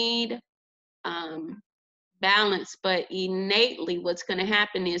need balance. But innately, what's going to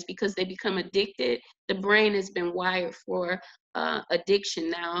happen is, because they become addicted, the brain has been wired for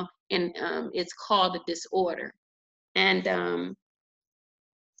addiction now, and it's called a disorder. And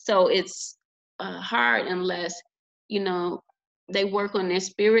so it's hard unless, they work on their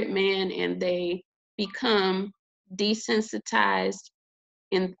spirit man and they become desensitized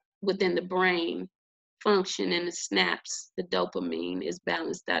within the brain function, and the snaps, the dopamine is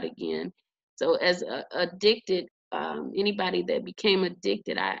balanced out again. So as addicted, anybody that became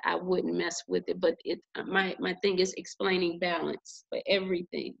addicted, I wouldn't mess with it. But my thing is explaining balance for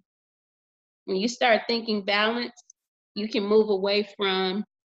everything. When you start thinking balance, you can move away from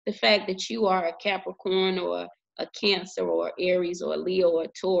the fact that you are a Capricorn or a Cancer or Aries or a Leo or a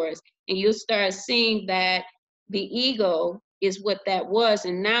Taurus, and you'll start seeing that the ego is what that was,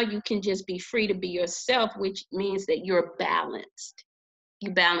 and now you can just be free to be yourself, which means that you're balanced.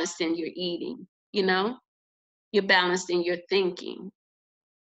 You're balanced in your eating, you're balanced in your thinking,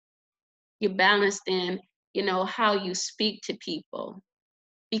 you're balanced in, how you speak to people,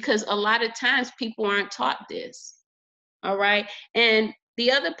 because a lot of times people aren't taught this. All right. And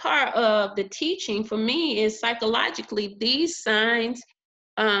the other part of the teaching for me is, psychologically, these signs,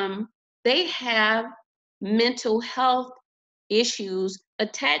 they have mental health issues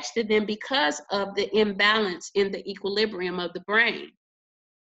attached to them because of the imbalance in the equilibrium of the brain,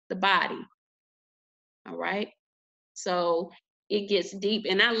 the body. All right. So it gets deep,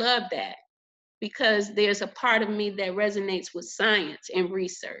 and I love that, because there's a part of me that resonates with science and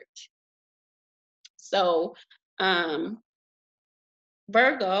research. So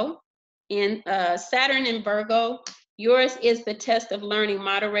Virgo, in Saturn in Virgo, yours is the test of learning,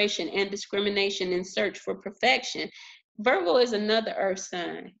 moderation, and discrimination in search for perfection. Virgo is another earth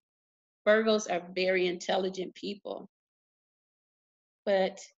sign. Virgos are very intelligent people,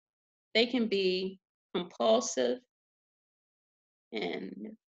 but they can be compulsive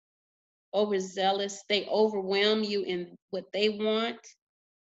and overzealous. They overwhelm you in what they want.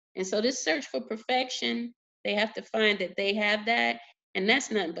 And so this search for perfection, they have to find that they have that, and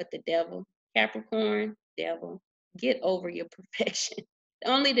that's nothing but the devil. Capricorn, devil, get over your perfection.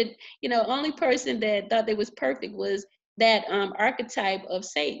 Only person that thought they was perfect was that archetype of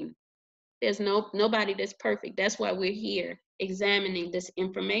Satan. There's nobody that's perfect. That's why we're here examining this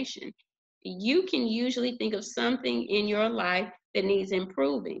information. You can usually think of something in your life that needs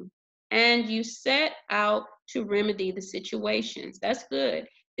improving, and you set out to remedy the situations. That's good.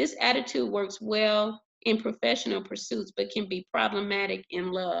 This attitude works well in professional pursuits, but can be problematic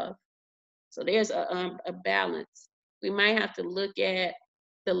in love. So there's a balance. We might have to look at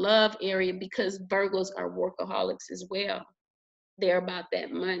the love area, because Virgos are workaholics as well. They're about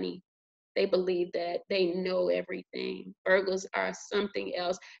that money. They believe that they know everything. Virgos are something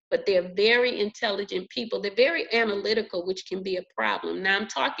else, but they're very intelligent people. They're very analytical, which can be a problem. Now I'm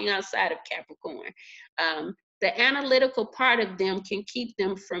talking outside of Capricorn. The analytical part of them can keep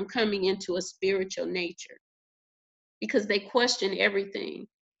them from coming into a spiritual nature, because they question everything.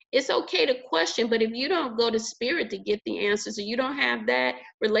 It's okay to question, but if you don't go to spirit to get the answers, or you don't have that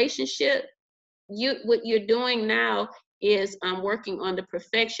relationship, what you're doing now is working on the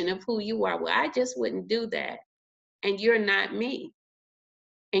perfection of who you are. Well, I just wouldn't do that. And you're not me.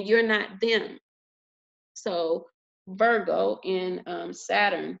 And you're not them. So Virgo in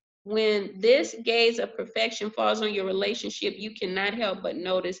Saturn, when this gaze of perfection falls on your relationship, you cannot help but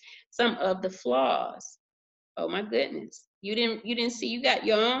notice some of the flaws. Oh my goodness. You didn't see, you got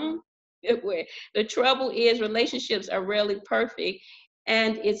your own? Where the trouble is, relationships are rarely perfect,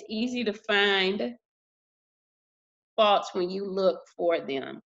 and it's easy to find faults when you look for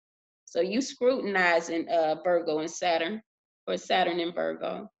them. So you scrutinizing Virgo and Saturn, or Saturn and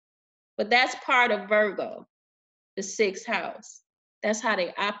Virgo. But that's part of Virgo, the sixth house. That's how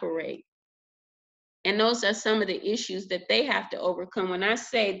they operate. And those are some of the issues that they have to overcome. When I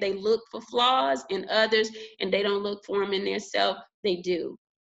say they look for flaws in others and they don't look for them in themselves, they do.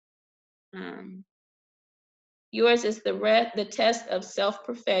 Yours is the test of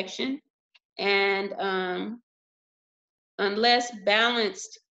self-perfection. And unless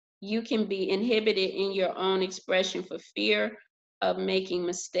balanced, you can be inhibited in your own expression for fear of making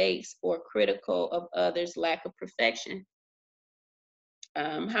mistakes or critical of others' lack of perfection.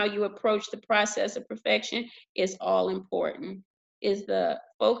 How you approach the process of perfection is all important. Is the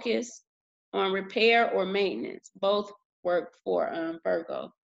focus on repair or maintenance? Both work for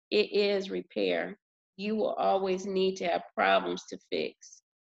Virgo. It is repair. You will always need to have problems to fix.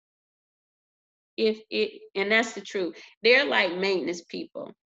 And that's the truth. They're like maintenance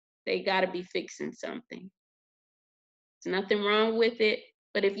people. They got to be fixing something. There's nothing wrong with it,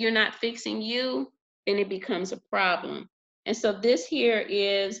 but if you're not fixing you, then it becomes a problem. And so this here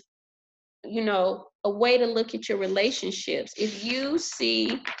is, you know, a way to look at your relationships. If you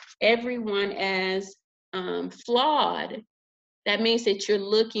see everyone as flawed, that means that you're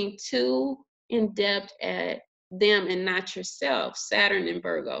looking too in depth at them and not yourself. Saturn in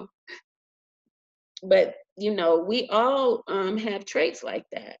Virgo. But, you know, we all have traits like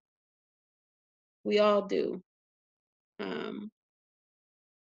that. We all do.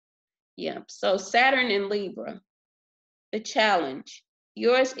 Yeah, so Saturn in Libra, the challenge.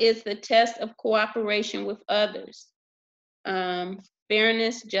 Yours is the test of cooperation with others.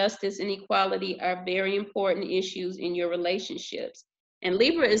 Fairness, justice, and equality are very important issues in your relationships. And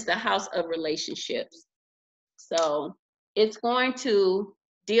Libra is the house of relationships. So it's going to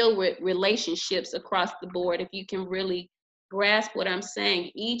deal with relationships across the board if you can really grasp what I'm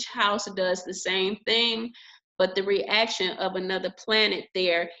saying. Each house does the same thing, but the reaction of another planet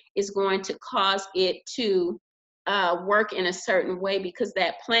there is going to cause it to work in a certain way because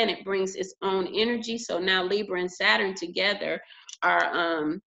that planet brings its own energy. So now Libra and Saturn together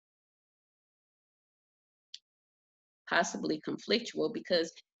are possibly conflictual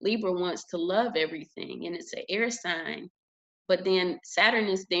because Libra wants to love everything and it's an air sign. But then Saturn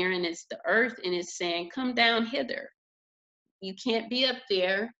is there and it's the earth and it's saying, come down hither. You can't be up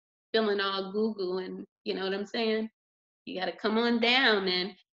there feeling all goo-goo and you know what I'm saying? You got to come on down.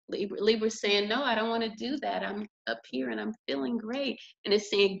 And Libra's saying, no, I don't want to do that. I'm up here and I'm feeling great. And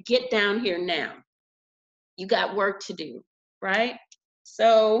it's saying, get down here now. You got work to do, right?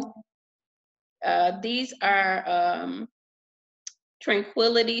 So these are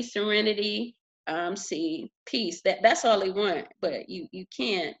tranquility, serenity, peace. That's all they want, but you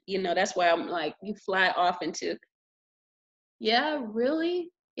can't, you know, that's why I'm like, you fly off into, yeah,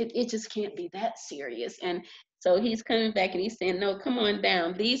 really? It just can't be that serious. And so he's coming back and he's saying, no, come on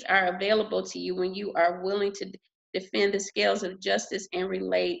down. These are available to you when you are willing to defend the scales of justice and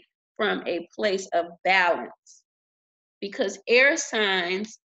relate from a place of balance. Because air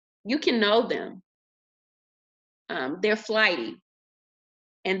signs, you can know them. They're flighty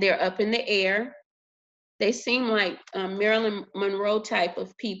and they're up in the air. They seem like Marilyn Monroe type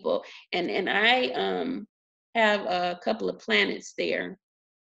of people. And I have a couple of planets there.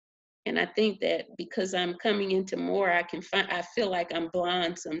 And I think that because I'm coming into more, I feel like I'm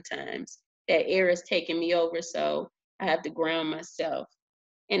blonde sometimes. That air is taking me over, so I have to ground myself.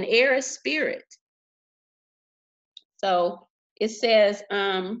 And air is spirit. So it says,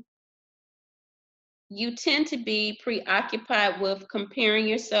 you tend to be preoccupied with comparing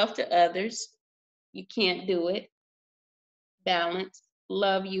yourself to others. You can't do it. Balance.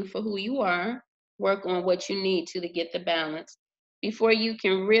 Love you for who you are. Work on what you need to get the balance. Before you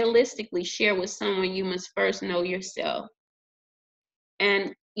can realistically share with someone, you must first know yourself.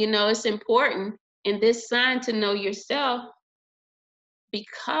 And, you know, it's important in this sign to know yourself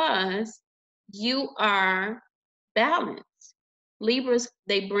because you are balanced. Libras,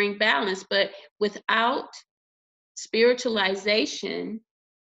 they bring balance, but without spiritualization,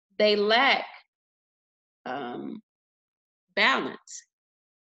 they lack balance.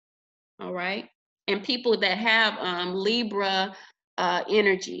 All right. And people that have Libra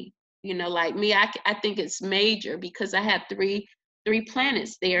energy, you know, like me, I think it's major because I have three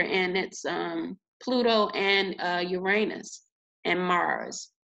planets there, and it's Pluto and Uranus and Mars.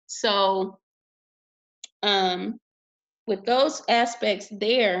 So with those aspects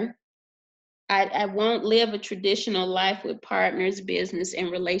there, I won't live a traditional life with partners, business,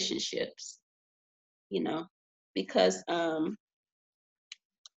 and relationships, you know, because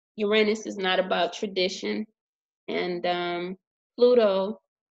Uranus is not about tradition, and Pluto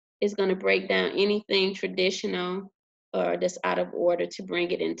is going to break down anything traditional or that's out of order to bring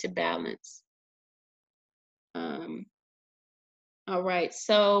it into balance. All right,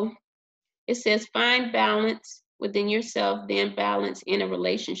 so it says find balance within yourself, then balance in a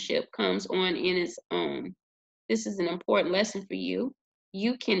relationship comes on in its own. This is an important lesson for you.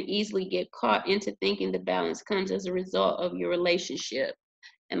 You can easily get caught into thinking the balance comes as a result of your relationship.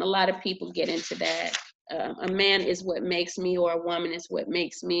 And a lot of people get into that. A man is what makes me, or a woman is what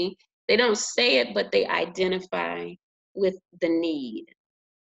makes me. They don't say it, but they identify with the need,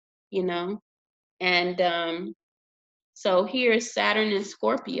 you know? And so here's Saturn in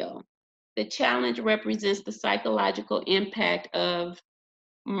Scorpio. The challenge represents the psychological impact of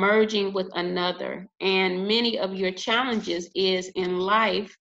merging with another. And many of your challenges is in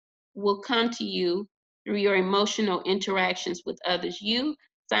life will come to you through your emotional interactions with others. You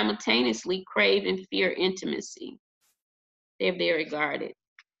simultaneously crave and fear intimacy. They're very guarded.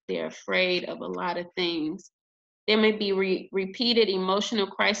 They're afraid of a lot of things. There may be repeated emotional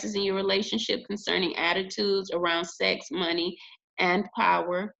crises in your relationship concerning attitudes around sex, money, and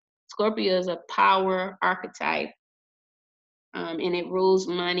power. Scorpio is a power archetype, and it rules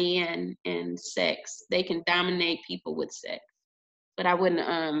money and sex. They can dominate people with sex. But I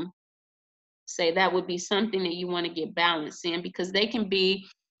wouldn't say that would be something that you want to get balance in, because they can be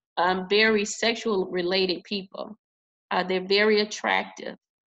very sexual related people. They're very attractive.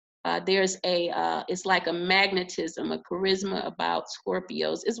 There's it's like a magnetism, a charisma about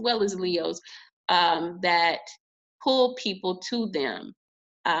Scorpios as well as Leos that pull people to them.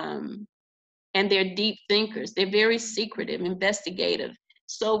 And they're deep thinkers. They're very secretive, investigative.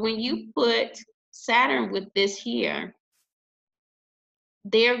 So when you put Saturn with this here,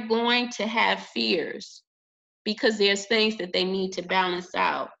 they're going to have fears because there's things that they need to balance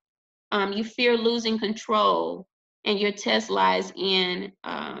out. You fear losing control, and your test lies in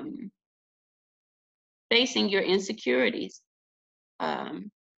facing your insecurities,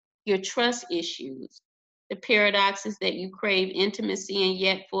 your trust issues. The paradox is that you crave intimacy, and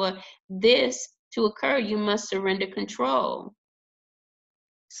yet for this to occur, you must surrender control.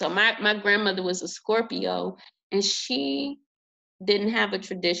 So my grandmother was a Scorpio, and she didn't have a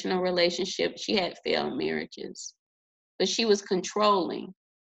traditional relationship. She had failed marriages, but she was controlling.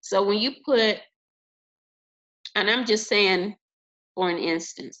 So when you put, and I'm just saying for an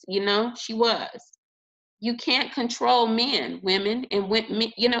instance, you know, she was. You can't control men, women, and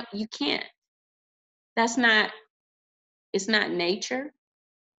women, you know, you can't. That's not, it's not nature.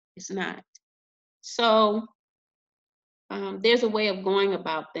 It's not. So there's a way of going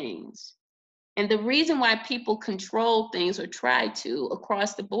about things. And the reason why people control things or try to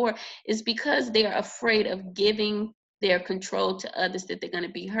across the board is because they're afraid of giving their control to others, that they're going to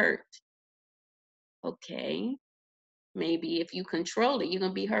be hurt. Okay, maybe if you control it, you're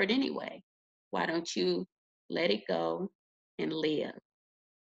going to be hurt anyway. Why don't you let it go and live,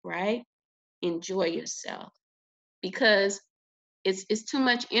 right? Enjoy yourself, because it's too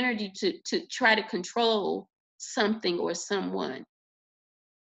much energy to try to control something or someone.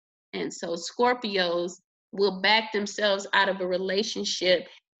 And so Scorpios will back themselves out of a relationship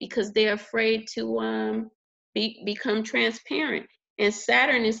because they're afraid to become transparent. And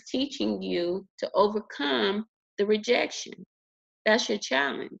Saturn is teaching you to overcome the rejection. That's your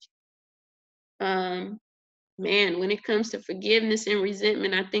challenge. Man, when it comes to forgiveness and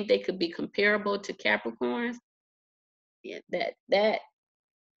resentment, I think they could be comparable to Capricorns. Yeah, that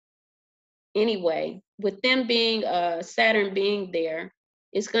anyway, with them being Saturn being there,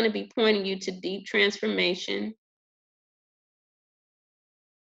 it's going to be pointing you to deep transformation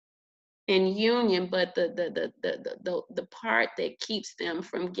and union, but the part that keeps them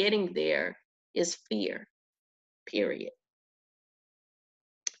from getting there is fear, period.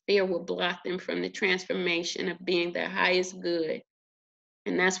 Fear will block them from the transformation of being their highest good.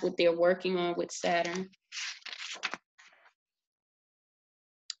 And that's what they're working on with Saturn.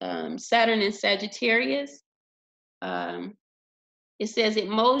 Saturn in Sagittarius, it says it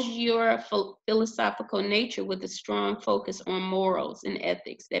molds your philosophical nature with a strong focus on morals and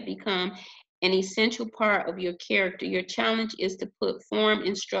ethics that become an essential part of your character. Your challenge is to put form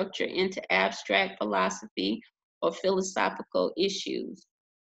and structure into abstract philosophy or philosophical issues.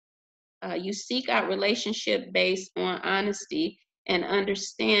 You seek out relationship based on honesty and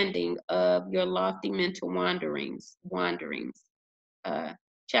understanding of your lofty mental wanderings.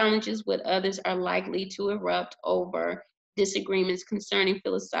 Challenges with others are likely to erupt over disagreements concerning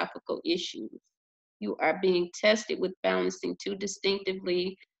philosophical issues. You are being tested with balancing two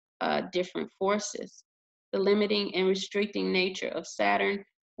distinctively different forces, the limiting and restricting nature of Saturn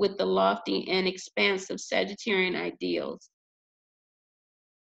with the lofty and expansive Sagittarian ideals.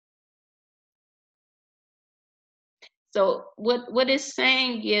 So what it's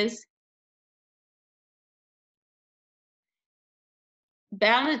saying is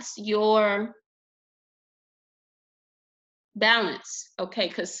balance, okay,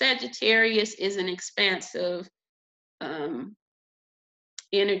 because Sagittarius is an expansive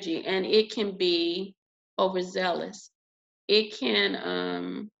energy, and it can be overzealous. It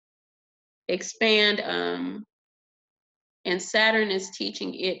can expand, and Saturn is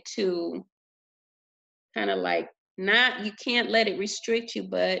teaching it to kind of like you can't let it restrict you,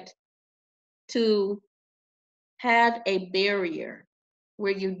 but to have a barrier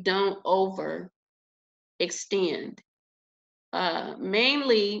where you don't overextend.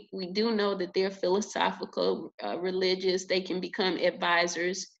 Mainly, we do know that they're philosophical, religious. They can become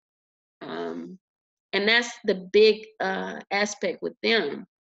advisors. And that's the big aspect with them.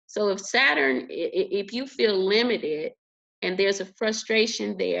 So if Saturn, if you feel limited and there's a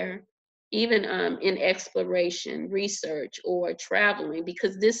frustration there, even in exploration, research, or traveling,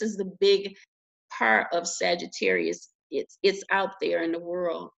 because this is the big part of Sagittarius, it's out there in the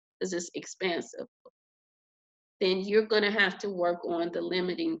world because it's expansive, then you're going to have to work on the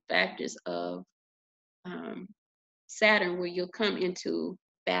limiting factors of Saturn, where you'll come into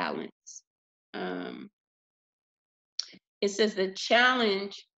balance. It says the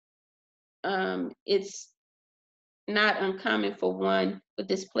challenge, it's not uncommon for one with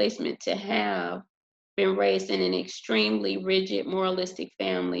displacement to have been raised in an extremely rigid, moralistic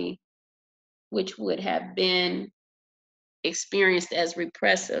family, which would have been experienced as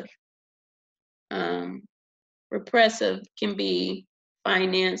repressive. Repressive can be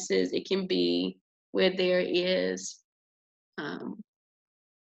finances, it can be where there is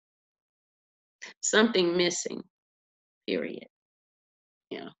something missing, period.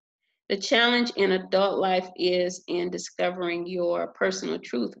 Yeah. The challenge in adult life is in discovering your personal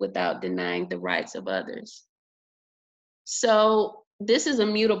truth without denying the rights of others. So this is a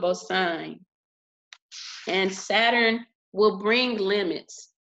mutable sign, and Saturn will bring limits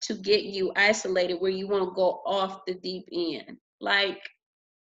to get you isolated where you won't go off the deep end. Like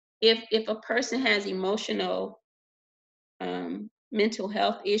if a person has emotional, mental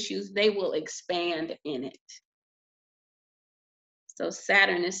health issues, they will expand in it. So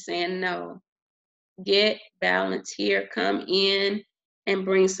Saturn is saying, no, get balance here, come in and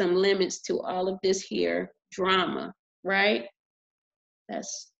bring some limits to all of this here drama, right?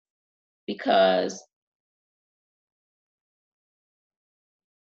 That's because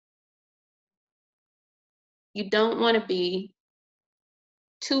you don't want to be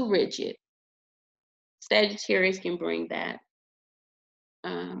too rigid. Sagittarius can bring that.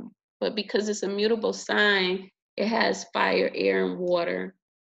 But because it's a mutable sign, it has fire, air, and water.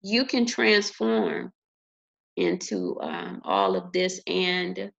 You can transform into all of this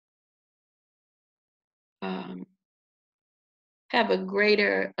and have a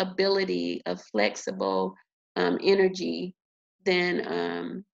greater ability of flexible energy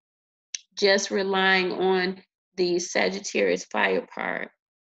than just relying on the Sagittarius fire part.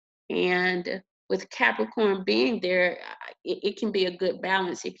 And with Capricorn being there, it can be a good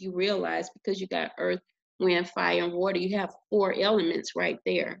balance if you realize, because you got earth, wind, fire, and water, you have 4 elements right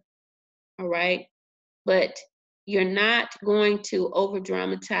there. All right. But you're not going to over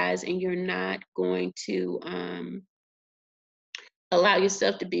dramatize, and you're not going to allow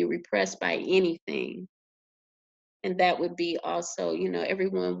yourself to be repressed by anything. And that would be also,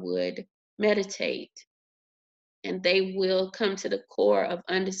 everyone would meditate, and they will come to the core of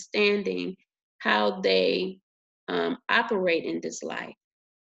understanding how they operate in this life.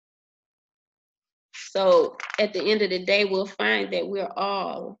 So at the end of the day, we'll find that we're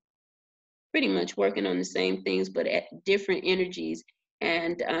all pretty much working on the same things, but at different energies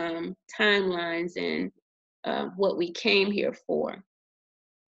and timelines and what we came here for.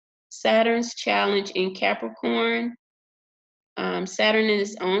 Saturn's challenge in Capricorn. Saturn in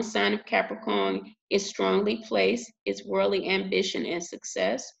its own sign of Capricorn is strongly placed. Its worldly ambition and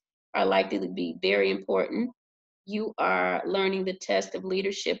success are likely to be very important. You are learning the test of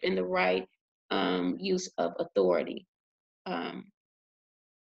leadership and the right use of authority.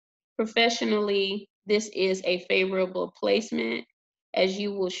 Professionally, this is a favorable placement, as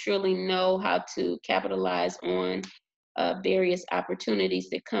you will surely know how to capitalize on various opportunities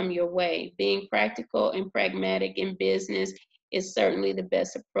that come your way. Being practical and pragmatic in business is certainly the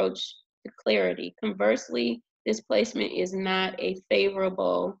best approach to clarity. Conversely, this placement is not a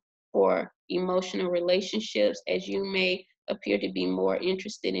favorable for emotional relationships, as you may appear to be more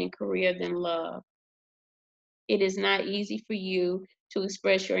interested in career than love. It is not easy for you to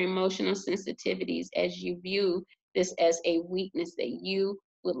express your emotional sensitivities, as you view this as a weakness that you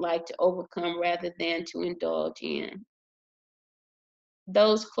would like to overcome rather than to indulge in.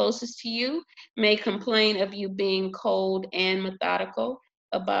 Those closest to you may complain of you being cold and methodical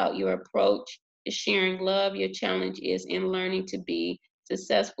about your approach to sharing love. Your challenge is in learning to be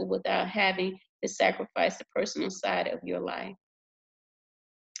successful without having to sacrifice the personal side of your life.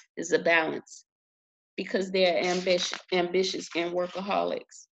 It's a balance, because they're ambitious and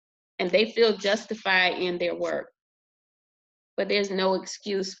workaholics, and they feel justified in their work. But there's no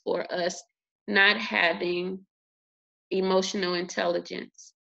excuse for us not having emotional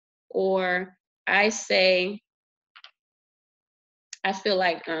intelligence. Or I say, I feel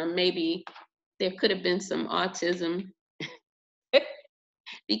like maybe there could have been some autism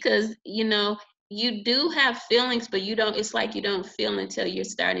because, you know, you do have feelings, but you don't, it's like you don't feel until you're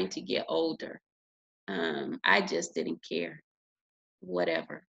starting to get older. I just didn't care,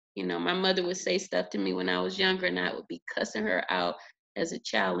 whatever. You know, my mother would say stuff to me when I was younger, and I would be cussing her out as a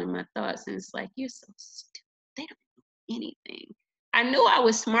child in my thoughts. And it's like, you're so stupid. They don't know anything. I knew I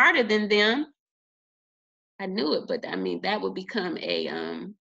was smarter than them. I knew it, but I mean, that would become a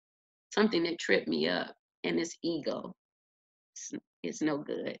something that tripped me up, and it's ego. It's no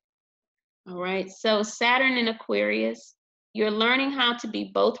good. All right, so Saturn in Aquarius, you're learning how to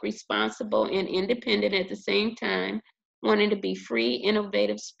be both responsible and independent at the same time. Wanting to be free,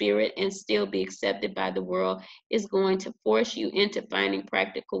 innovative spirit, and still be accepted by the world is going to force you into finding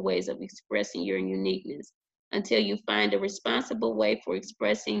practical ways of expressing your uniqueness. Until you find a responsible way for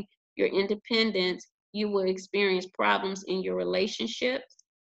expressing your independence, you will experience problems in your relationships.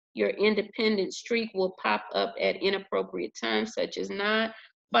 Your independent streak will pop up at inappropriate times, such as not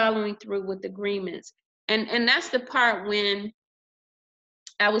following through with agreements. And that's the part when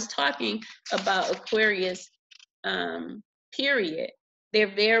I was talking about Aquarius, period.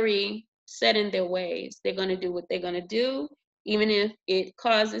 They're very set in their ways. They're going to do what they're going to do, even if it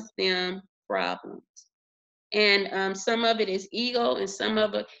causes them problems. And some of it is ego, and some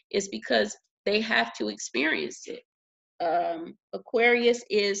of it is because they have to experience it. Aquarius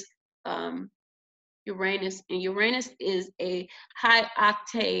is Uranus, and Uranus is a high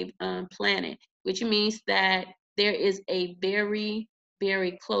octave planet, which means that there is a very,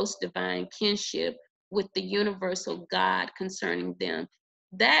 very close divine kinship with the universal God concerning them.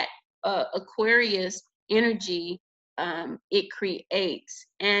 That Aquarius energy, it creates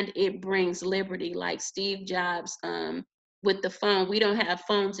and it brings liberty, like Steve Jobs with the phone. We don't have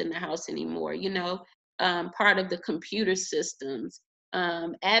phones in the house anymore, you know, part of the computer systems.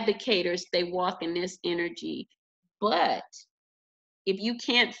 Advocators, they walk in this energy. But if you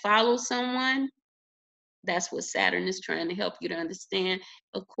can't follow someone, that's what Saturn is trying to help you to understand.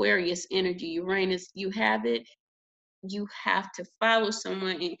 Aquarius energy, Uranus, you have it. You have to follow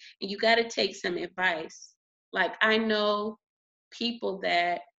someone, and you got to take some advice. Like, I know people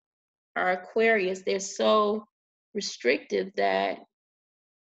that are Aquarius, they're so restrictive that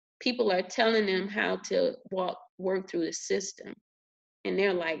people are telling them how to work through the system. And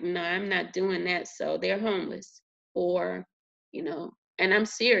they're like, no, I'm not doing that. So they're homeless, or, you know, and I'm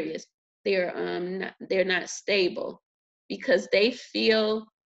serious. They're not stable because they feel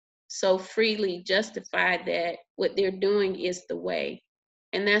so freely justified that what they're doing is the way.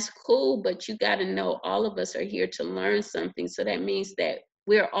 And that's cool, but you got to know all of us are here to learn something. So that means that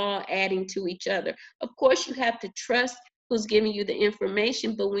we're all adding to each other. Of course, you have to trust who's giving you the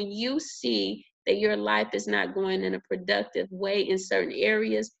information, but when you see that your life is not going in a productive way in certain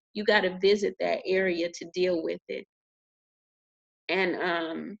areas, you got to visit that area to deal with it.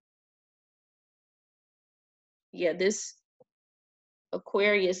 And yeah, this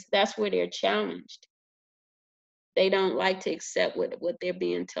Aquarius, that's where they're challenged. They don't like to accept what they're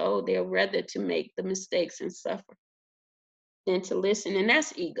being told. They'll rather to make the mistakes and suffer than to listen, and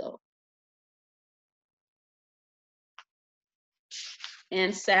that's ego.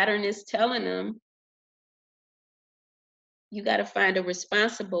 And Saturn is telling them, you got to find a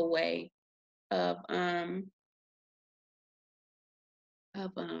responsible way of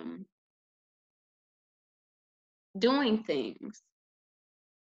doing things,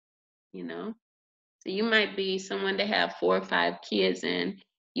 you know. So you might be someone that have 4 or 5 kids and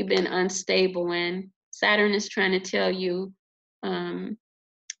you've been unstable, and Saturn is trying to tell you,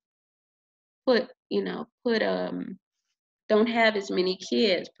 don't have as many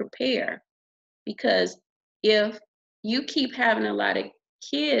kids, prepare. Because if you keep having a lot of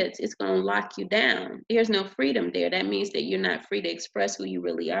kids, it's going to lock you down. There's no freedom there. That means that you're not free to express who you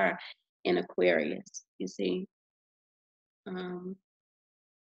really are in Aquarius, you see.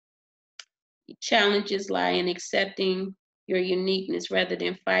 Challenges lie in accepting your uniqueness rather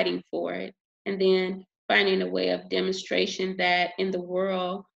than fighting for it, and then finding a way of demonstration that in the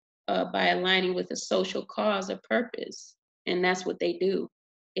world by aligning with a social cause or purpose. And that's what they do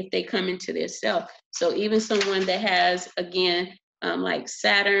if they come into their self. So even someone that has, again, like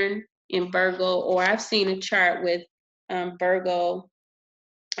Saturn in Virgo, or I've seen a chart with Saturn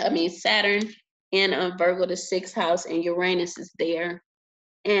in Virgo, the 6th house, and Uranus is there.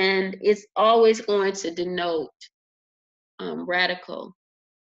 And it's always going to denote radicalness,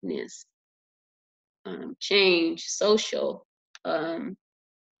 change, social,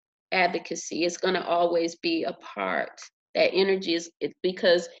 advocacy. It's going to always be a part. That energy is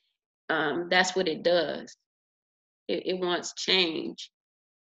because that's what it does. It wants change,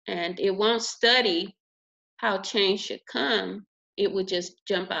 and it won't study how change should come. It would just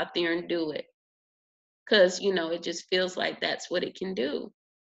jump out there and do it because, you know, it just feels like that's what it can do.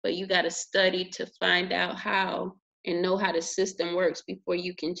 But you got to study to find out how and know how the system works before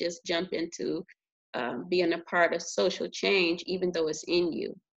you can just jump into being a part of social change, even though it's in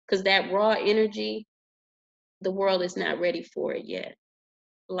you. Because that raw energy, the world is not ready for it yet.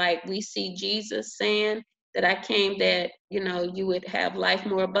 Like we see Jesus saying that I came that, you know, you would have life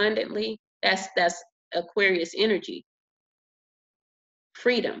more abundantly. That's Aquarius energy.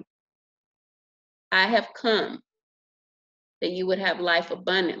 Freedom. I have come that you would have life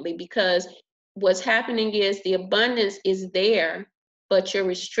abundantly, because what's happening is the abundance is there, but your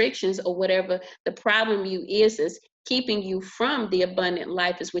restrictions or whatever the problem is keeping you from the abundant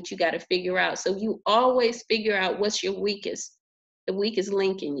life is what you got to figure out. So you always figure out what's your weakest, the weakest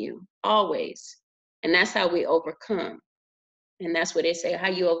link in you, always. And that's how we overcome. And that's what they say, how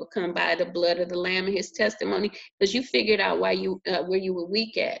you overcome by the blood of the Lamb and his testimony, because you figured out why you where you were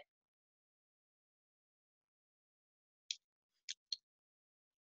weak at.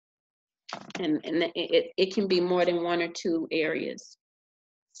 And it can be more than one or two areas.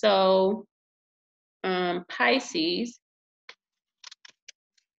 So Pisces,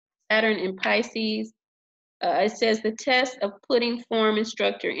 Saturn in Pisces, it says the test of putting form and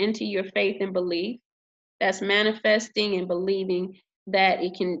structure into your faith and belief. That's manifesting and believing that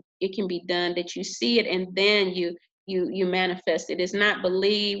it can be done, that you see it and then you manifest it. It's not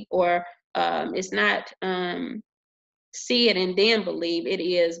believe or it's not see it and then believe. It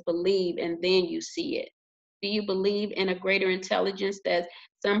is believe and then you see it. Do you believe in a greater intelligence that's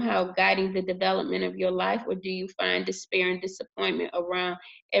somehow guiding the development of your life, or do you find despair and disappointment around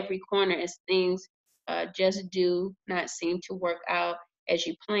every corner as things just do not seem to work out as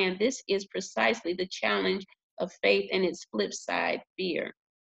you plan? This is precisely the challenge of faith and its flip side, fear.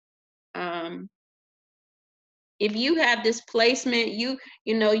 If you have this placement, you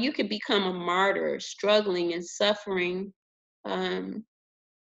know, you could become a martyr, struggling and suffering.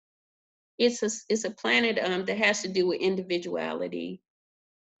 It's a planet that has to do with individuality,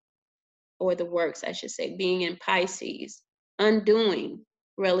 or the works, I should say, being in Pisces, undoing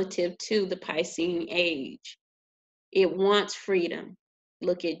relative to the Piscean age. It wants freedom.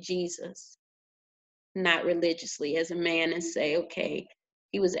 Look at Jesus, not religiously as a man and say, okay,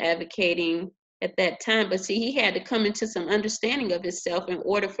 he was advocating at that time, but see, he had to come into some understanding of himself in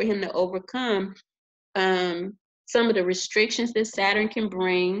order for him to overcome some of the restrictions that Saturn can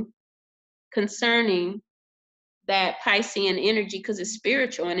bring concerning that Piscean energy, because it's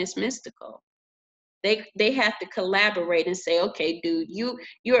spiritual and it's mystical. They have to collaborate and say, okay, dude,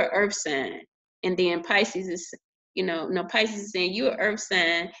 you're an earth sign. And then Pisces is, Pisces is saying you're an earth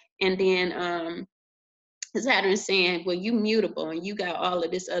sign. And then Saturn is saying, well, you mutable and you got all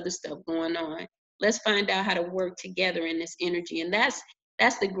of this other stuff going on. Let's find out how to work together in this energy. And that's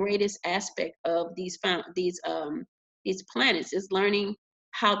the greatest aspect of these planets, is learning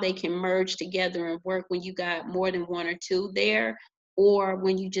how they can merge together and work when you got more than one or two there, or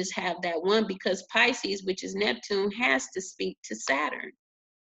when you just have that one, because Pisces, which is Neptune, has to speak to Saturn.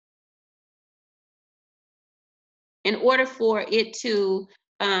 In order for it to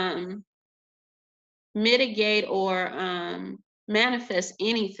mitigate or manifest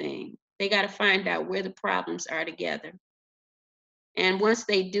anything, they got to find out where the problems are together. And once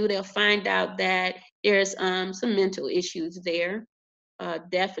they do, they'll find out that there's some mental issues there.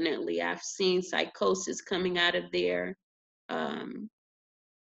 Definitely, I've seen psychosis coming out of there.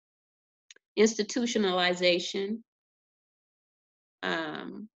 Institutionalization.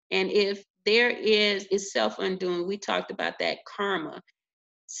 And if there is self-undoing, we talked about that karma.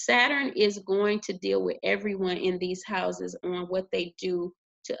 Saturn is going to deal with everyone in these houses on what they do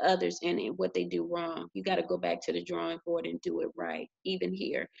to others and what they do wrong. You got to go back to the drawing board and do it right, even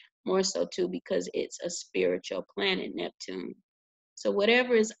here. More so too, because it's a spiritual planet, Neptune. So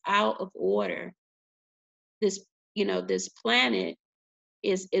whatever is out of order, this planet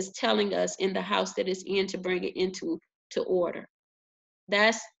is telling us in the house that it's in to bring it into order.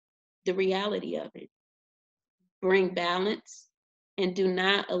 That's the reality of it. Bring balance and do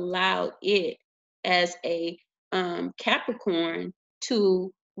not allow it as a Capricorn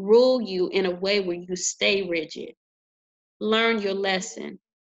to rule you in a way where you stay rigid. Learn your lesson.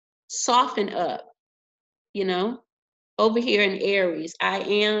 Soften up, Over here in Aries,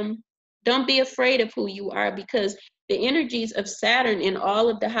 don't be afraid of who you are, because the energies of Saturn in all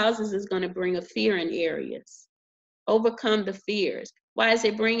of the houses is going to bring a fear in Aries. Overcome the fears. Why is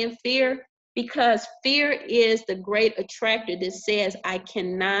it bringing fear? Because fear is the great attractor that says, I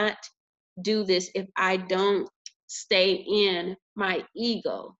cannot do this if I don't stay in my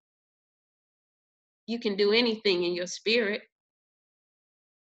ego. You can do anything in your spirit,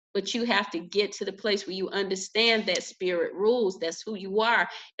 but you have to get to the place where you understand that spirit rules. That's who you are.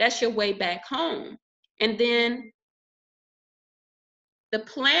 That's your way back home. And then the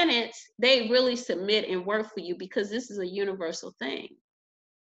planets, they really submit and work for you because this is a universal thing.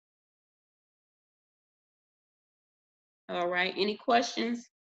 All right, any questions?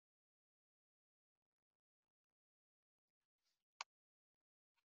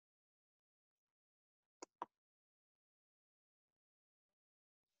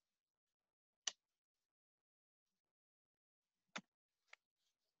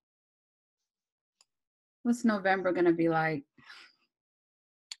 What's November going to be like?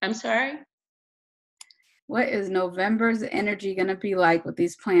 I'm sorry? What is November's energy going to be like with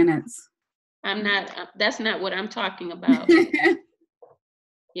these planets? I'm not, that's not what I'm talking about.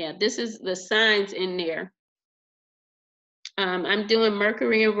 Yeah, this is the signs in there. I'm doing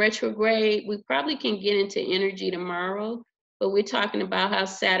Mercury in retrograde. We probably can get into energy tomorrow, but we're talking about how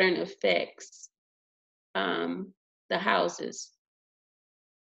Saturn affects the houses.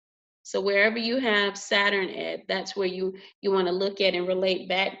 So wherever you have Saturn at, that's where you want to look at and relate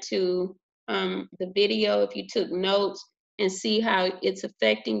back to the video if you took notes, and see how it's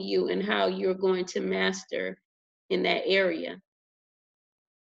affecting you and how you're going to master in that area.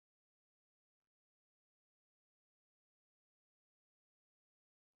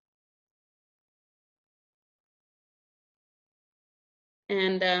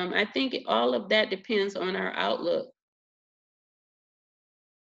 And I think all of that depends on our outlook.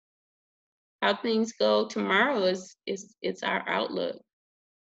 How things go tomorrow it's our outlook.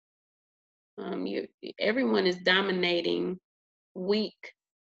 Everyone is dominating weak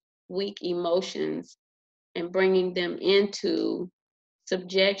emotions and bringing them into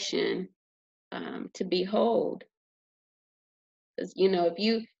subjection to behold. Because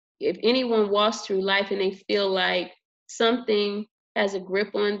if anyone walks through life and they feel like something has a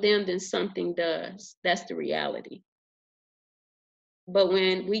grip on them, then something does. That's the reality. But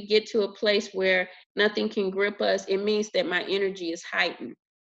when we get to a place where nothing can grip us, it means that my energy is heightened.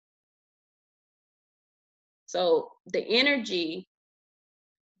 So the energy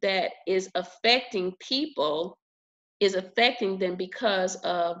that is affecting people is affecting them because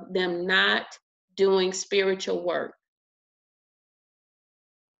of them not doing spiritual work.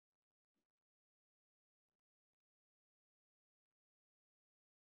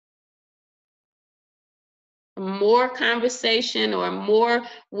 More conversation or more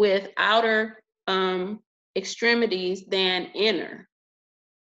with outer extremities than inner.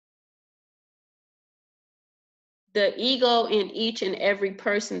 The ego in each and every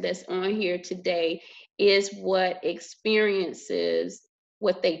person that's on here today is what experiences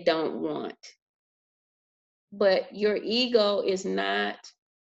what they don't want. But your ego is not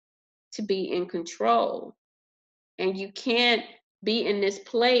to be in control. And you can't be in this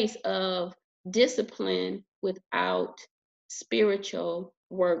place of discipline without spiritual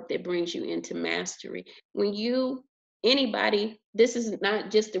work that brings you into mastery. Anybody, this is not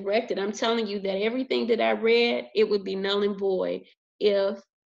just directed, I'm telling you that everything that I read, it would be null and void if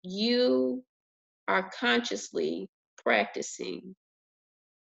you are consciously practicing.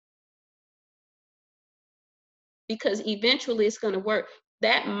 Because eventually it's going to work.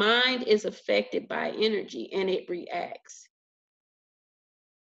 That mind is affected by energy and it reacts.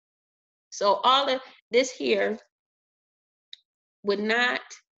 So all of this here would not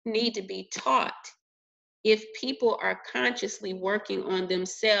need to be taught if people are consciously working on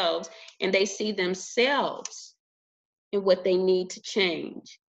themselves and they see themselves in what they need to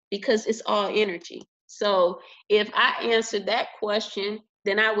change, because it's all energy. So if I answered that question,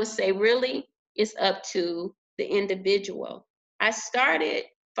 then I would say, really, it's up to the individual. I started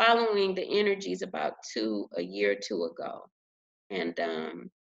following the energies about a year or two ago. And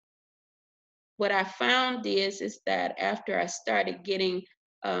what I found is that after I started getting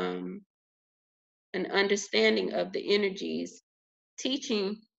an understanding of the energies,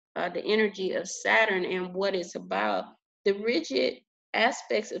 teaching the energy of Saturn and what it's about, the rigid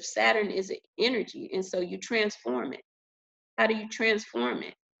aspects of Saturn is energy, and so you transform it. How do you transform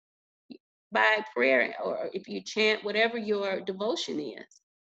it? By prayer, or if you chant, whatever your devotion is.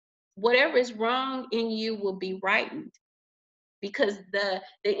 Whatever is wrong in you will be rightened, because the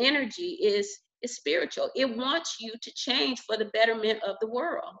energy is spiritual. It wants you to change for the betterment of the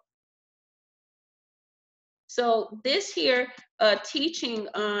world. So this here teaching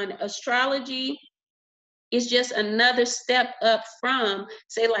on astrology It's just another step up from,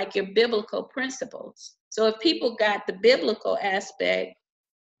 say, like your biblical principles. So if people got the biblical aspect,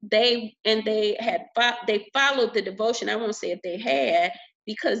 they followed the devotion. I won't say if they had,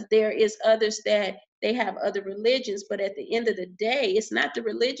 because there is others that they have other religions, but at the end of the day, it's not the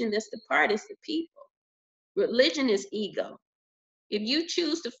religion that's the part, it's the people. Religion is ego. If you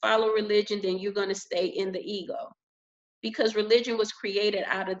choose to follow religion, then you're going to stay in the ego, because religion was created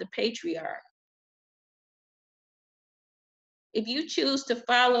out of the patriarch. If you choose to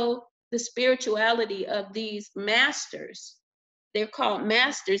follow the spirituality of these masters, they're called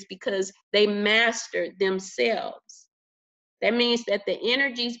masters because they mastered themselves. That means that the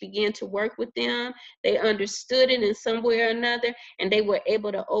energies began to work with them. They understood it in some way or another, and they were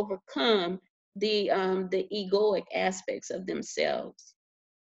able to overcome the egoic aspects of themselves.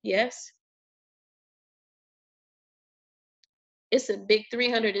 Yes? It's a big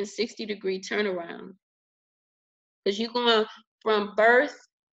 360-degree turnaround, because you're going from birth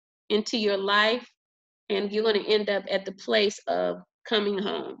into your life, and you're going to end up at the place of coming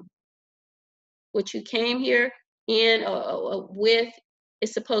home. What you came here in with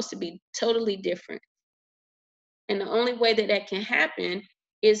is supposed to be totally different. And the only way that that can happen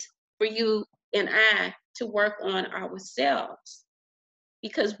is for you and I to work on ourselves,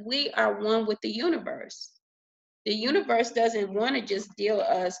 because we are one with the universe. The universe doesn't want to just deal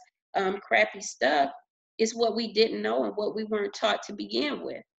us crappy stuff. It's what we didn't know and what we weren't taught to begin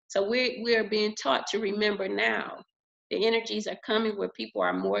with. So we're being taught to remember now. The energies are coming where people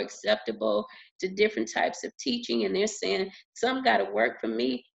are more acceptable to different types of teaching, and they're saying, some got to work for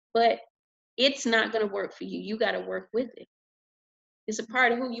me, but it's not going to work for you. You got to work with it. It's a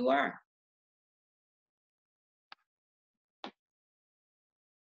part of who you are.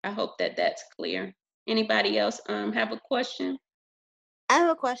 I hope that that's clear. Anybody else have a question? I have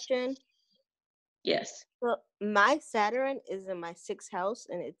a question. Yes. So my Saturn is in my 6th house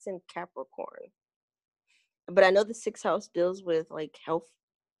and it's in Capricorn. But I know the 6th house deals with like health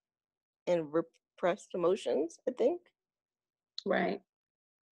and repressed emotions, I think. Right.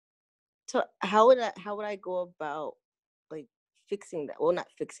 So how would I go about like fixing that? Well, not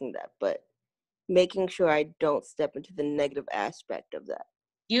fixing that, but making sure I don't step into the negative aspect of that.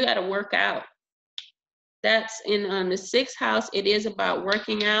 You got to work out. That's in the 6th house. It is about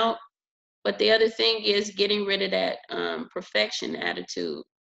working out. But the other thing is getting rid of that perfection attitude,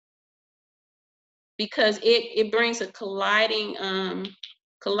 because it brings a colliding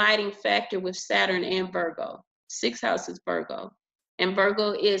factor with Saturn and Virgo. 6th house is Virgo, and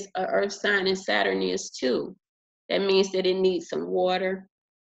Virgo is an earth sign, and Saturn is too. That means that it needs some water,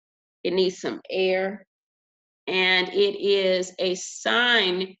 it needs some air, and it is a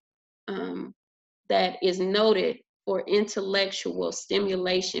sign that is noted for intellectual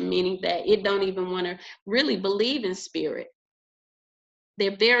stimulation, meaning that it don't even want to really believe in spirit.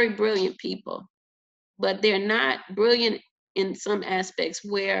 They're very brilliant people, but they're not brilliant in some aspects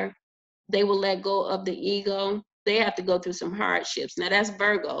where they will let go of the ego. They have to go through some hardships. Now that's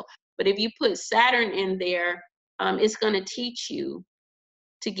Virgo, but if you put Saturn in there, it's going to teach you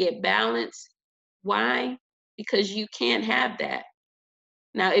to get balance. Why? Because you can't have that.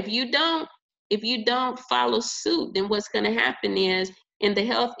 Now, if you don't follow suit, then what's going to happen is in the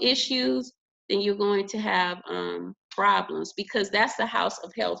health issues, then you're going to have problems, because that's the house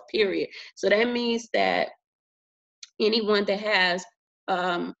of health, period. So that means that anyone that has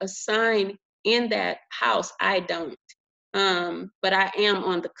a sign in that house, I don't, but I am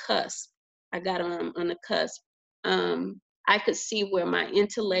on the cusp. I got on the cusp. I could see where my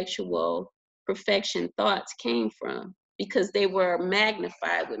intellectual perfection thoughts came from, because they were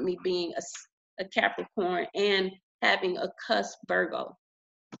magnified with me being a Capricorn and having a cusp Virgo.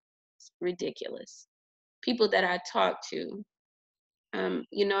 It's ridiculous. People that I talk to,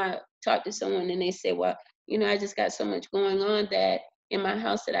 I talked to someone and they say, well, I just got so much going on that in my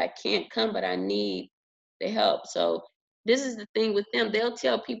house that I can't come, but I need the help. So this is the thing with them. They'll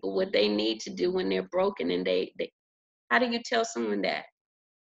tell people what they need to do when they're broken, and they how do you tell someone that?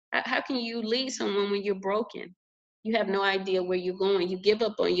 How can you lead someone when you're broken? You have no idea where you're going. You give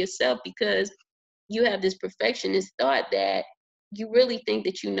up on yourself because you have this perfectionist thought that you really think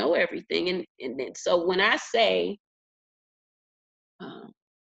that you know everything. And so when I say,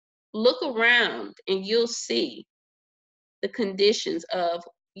 look around and you'll see the conditions of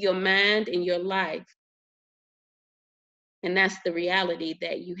your mind and your life. And that's the reality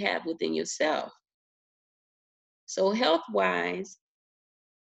that you have within yourself. So health-wise,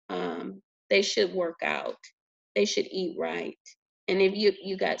 they should work out. They should eat right. And if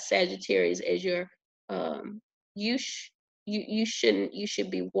you got Sagittarius as your, you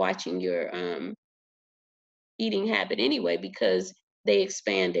should be watching your eating habit anyway, because they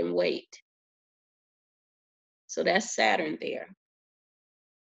expand in weight. So that's Saturn there.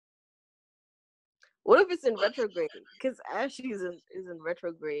 What if it's in retrograde? Because Ashley is in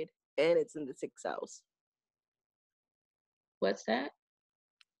retrograde and it's in the 6th house. What's that?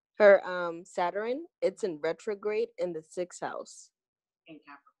 Her Saturn, it's in retrograde in the 6th house.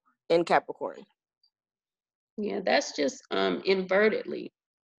 In Capricorn. Yeah, that's just invertedly.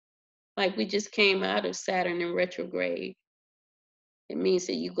 Like we just came out of Saturn in retrograde. It means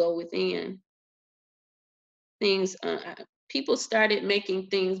that you go within. Things, people started making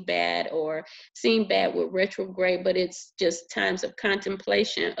things bad or seem bad with retrograde, but it's just times of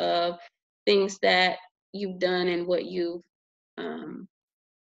contemplation of things that you've done and what you've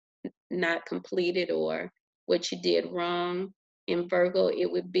not completed or what you did wrong. In Virgo,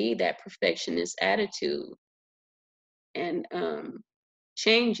 it would be that perfectionist attitude and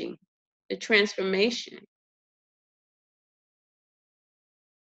changing, the transformation.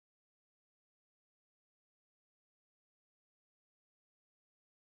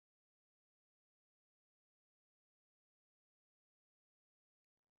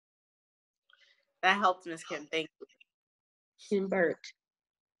 That helped, Miss Kim. Thank you. Invert.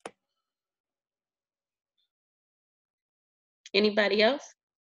 Anybody else?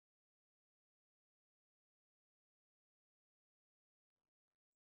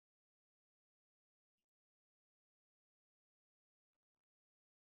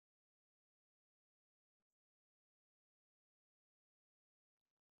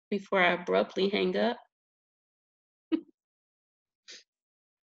 Before I abruptly hang up.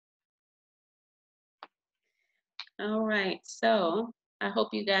 All right, so I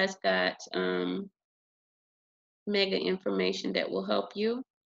hope you guys got mega information that will help you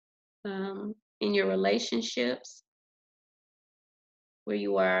in your relationships, where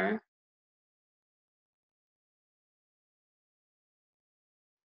you are.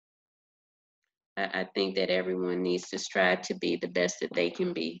 I think that everyone needs to strive to be the best that they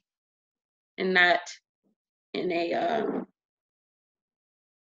can be, and not in a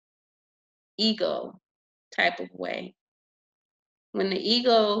ego type of way. When the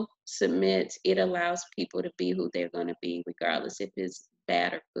ego submits, it allows people to be who they're going to be, regardless if it's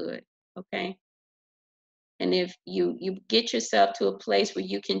bad or good, okay? And if you get yourself to a place where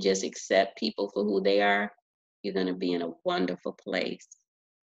you can just accept people for who they are, you're going to be in a wonderful place.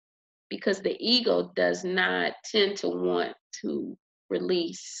 Because the ego does not tend to want to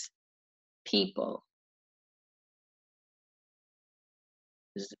release people.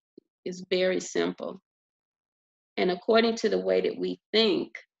 It's very simple. And according to the way that we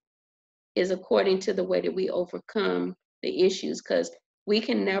think is according to the way that we overcome the issues, because we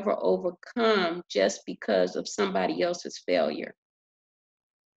can never overcome just because of somebody else's failure.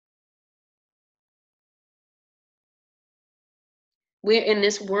 We're in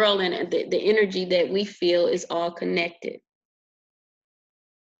this world, and the energy that we feel is all connected.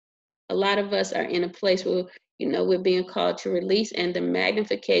 A lot of us are in a place where, we're being called to release, and the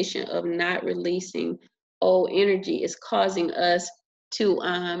magnification of not releasing old energy is causing us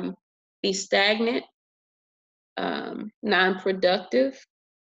to be stagnant, non-productive.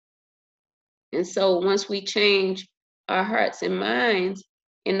 And so once we change our hearts and minds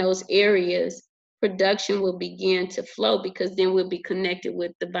in those areas, production will begin to flow, because then we'll be connected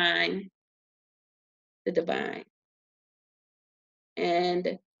with the divine.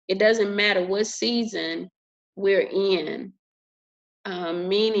 And it doesn't matter what season we're in,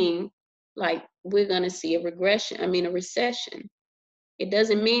 meaning like we're going to see a recession. It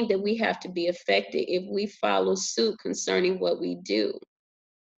doesn't mean that we have to be affected if we follow suit concerning what we do.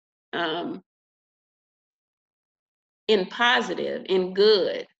 In positive, in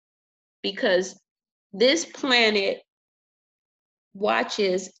good, because this planet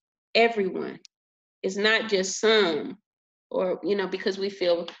watches everyone. It's not just some, or, because we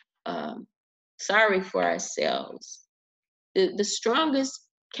feel sorry for ourselves. The strongest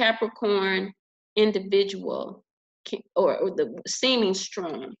Capricorn individual, or the seeming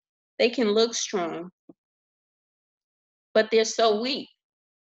strong, they can look strong, but they're so weak.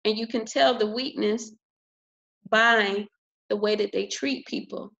 And you can tell the weakness by the way that they treat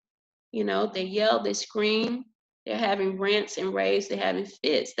people. They yell, they scream, they're having rants and raves, they're having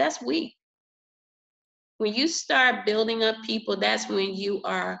fits. That's weak. When you start building up people, that's when you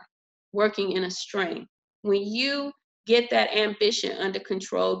are working in a strength. When you get that ambition under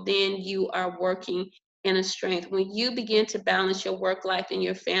control, then you are working in a strength. When you begin to balance your work life and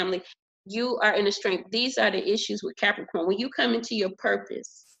your family, you are in a strength. These are the issues with Capricorn. When you come into your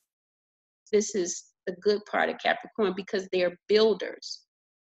purpose, this is the good part of Capricorn, because they're builders.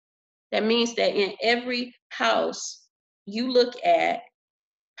 That means that in every house, you look at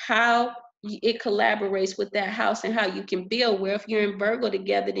how it collaborates with that house and how you can build. Where if you're in Virgo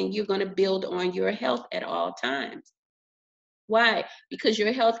together, then you're going to build on your health at all times. Why? Because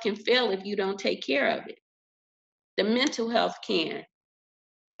your health can fail if you don't take care of it. The mental health can.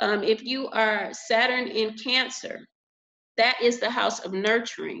 If you are Saturn in Cancer, that is the house of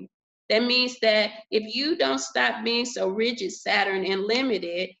nurturing. That means that if you don't stop being so rigid, Saturn, and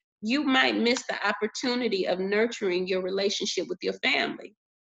limited, you might miss the opportunity of nurturing your relationship with your family.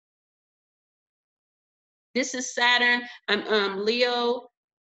 This is Saturn, Leo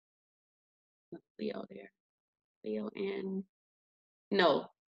there, Leo and, no,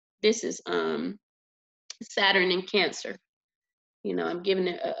 this is Saturn in Cancer. You know, I'm giving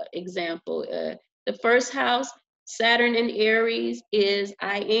an example. The first house, Saturn in Aries, is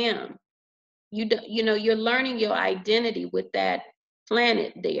I am. You know, you're learning your identity with that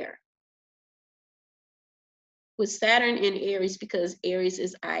planet there. With Saturn in Aries, because Aries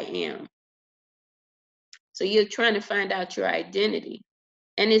is I am. So you're trying to find out your identity.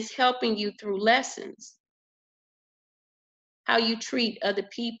 And it's helping you through lessons. How you treat other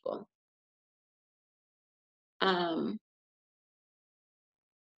people.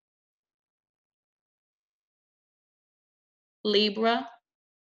 Libra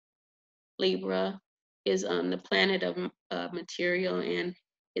is the planet of material, and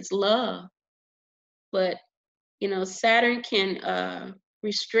it's love. But, you know, Saturn can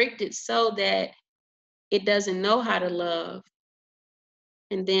restrict it so that it doesn't know how to love.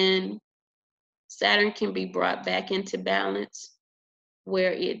 And then Saturn can be brought back into balance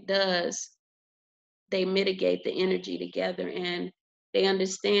where it does. They mitigate the energy together, and they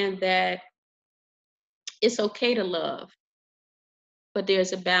understand that it's okay to love, but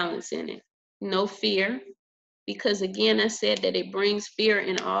there's a balance in it. No fear, because again, I said that it brings fear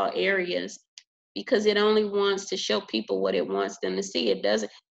in all areas because it only wants to show people what it wants them to see.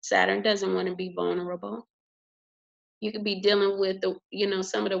 Saturn doesn't want to be vulnerable. You could be dealing with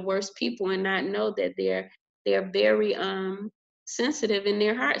some of the worst people and not know that they're very sensitive in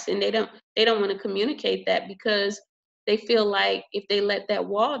their hearts, and they don't want to communicate that because they feel like if they let that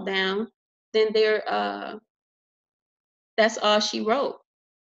wall down, then that's all she wrote.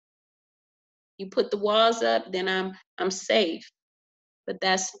 You put the walls up, then I'm safe. But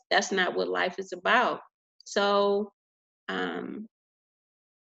that's not what life is about. So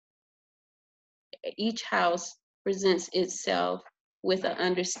each house presents itself with an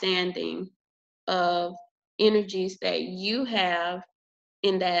understanding of energies that you have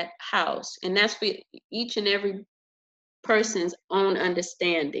in that house. And that's for each and every person's own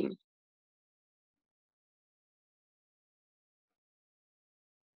understanding.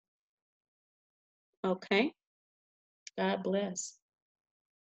 Okay. God bless.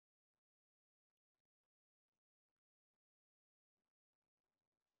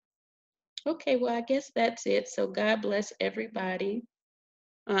 Okay, well, I guess that's it. So God bless everybody.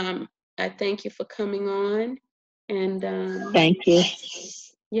 I thank you for coming on. And Thank you.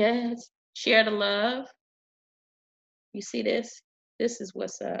 yes, share the love. You see this? This is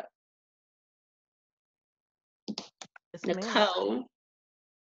what's up. Yes, ma'am. Nicole.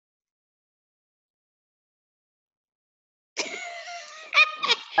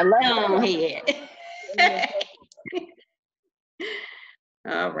 I love Go it. ahead.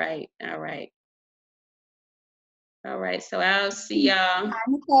 All right. So I'll see y'all. Hi,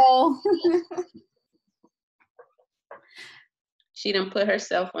 Nicole. She done put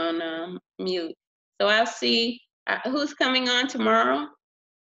herself on mute. So I'll see who's coming on tomorrow.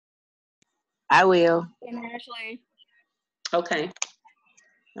 I will. And Ashley. Okay.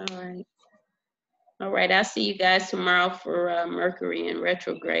 All right. I'll see you guys tomorrow for Mercury in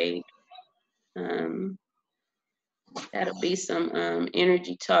retrograde. That'll be some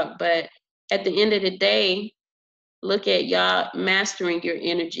energy talk. But at the end of the day, look at y'all mastering your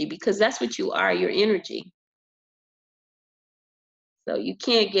energy, because that's what you are, your energy. So you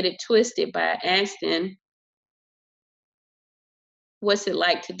can't get it twisted by asking, what's it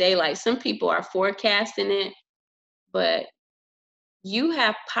like today? Like, some people are forecasting it, but you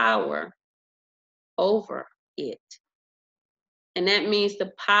have power over it. And that means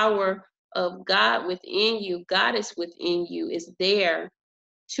the power of God within you, Goddess within you, is there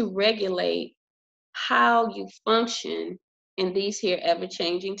to regulate how you function in these here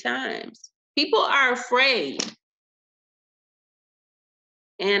ever-changing times. People are afraid.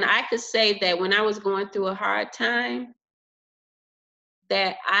 And I could say that when I was going through a hard time,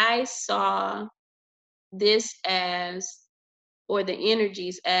 that I saw this as, or the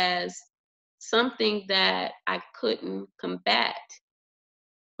energies as, something that I couldn't combat.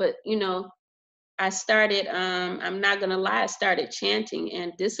 But, you know, I started, I'm not going to lie, I started chanting,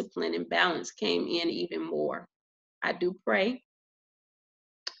 and discipline and balance came in even more. I do pray,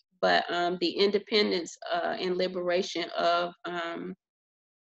 but the independence and liberation of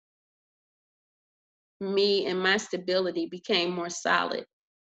me and my stability became more solid.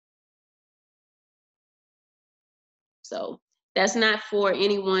 So that's not for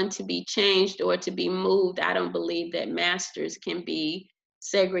anyone to be changed or to be moved. I don't believe that masters can be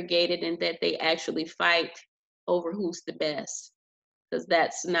segregated and that they actually fight over who's the best, because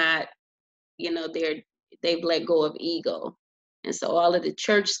that's not, you know, they've let go of ego. And so all of the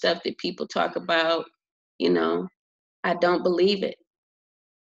church stuff that people talk about, you know, I don't believe it.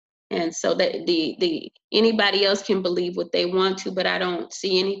 And so that the anybody else can believe what they want to, but I don't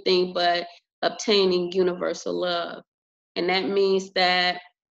see anything but obtaining universal love. And that means that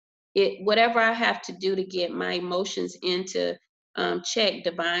whatever I have to do to get my emotions into check,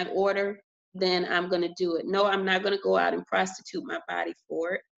 divine order, then I'm going to do it. No, I'm not going to go out and prostitute my body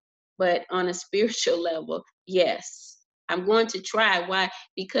for it. But on a spiritual level, yes, I'm going to try. Why?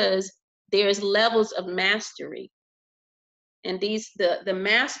 Because there's levels of mastery. And the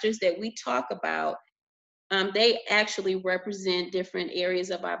masters that we talk about, they actually represent different areas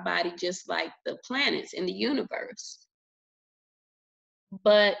of our body, just like the planets in the universe.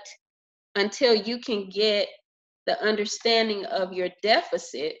 But until you can get the understanding of your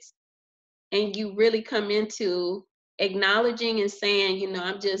deficits and you really come into acknowledging and saying, you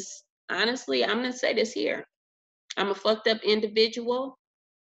know, honestly, I'm going to say this here. I'm a fucked up individual.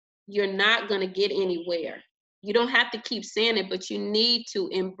 You're not going to get anywhere. You don't have to keep saying it, but you need to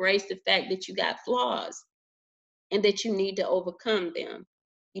embrace the fact that you got flaws and that you need to overcome them.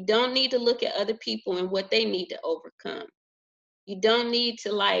 You don't need to look at other people and what they need to overcome. You don't need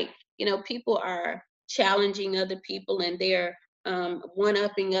to, like, you know, people are challenging other people and they're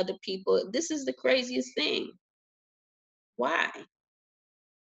one-upping other people. This is the craziest thing. Why?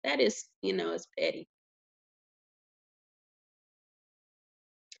 That is, you know, it's petty.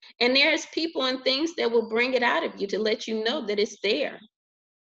 And there's people and things that will bring it out of you to let you know that it's there.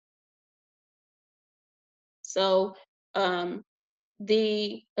 So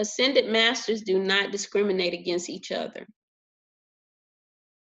the ascended masters do not discriminate against each other.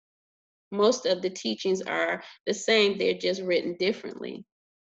 Most of the teachings are the same, they're just written differently.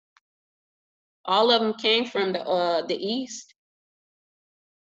 All of them came from the East.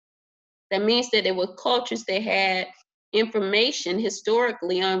 That means that there were cultures that had information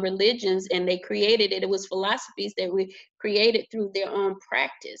historically on religions, and they created it. It was philosophies that were created through their own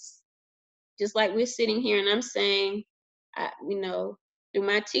practice. Just like we're sitting here and I'm saying, you know, through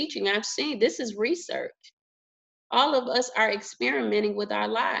my teaching, I've seen this is research. All of us are experimenting with our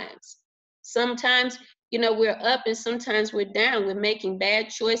lives. Sometimes, you know, we're up and sometimes we're down. We're making bad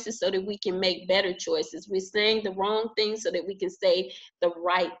choices so that we can make better choices. We're saying the wrong things so that we can say the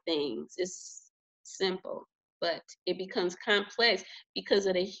right things. It's simple, but it becomes complex because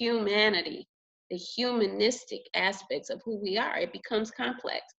of the humanity, the humanistic aspects of who we are. It becomes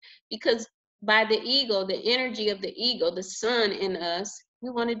complex because by the ego, the energy of the ego, the sun in us,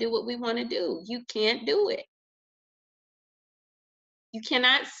 we want to do what we want to do. You can't do it. You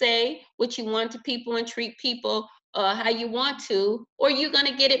cannot say what you want to people and treat people how you want to, or you're going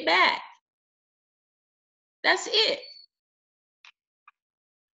to get it back. That's it.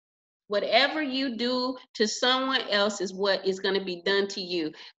 Whatever you do to someone else is what is going to be done to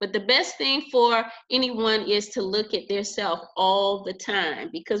you. But the best thing for anyone is to look at their self all the time,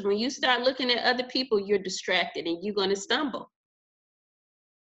 because when you start looking at other people, you're distracted and you're going to stumble.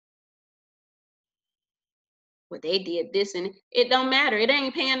 Well, they did this, and it don't matter. It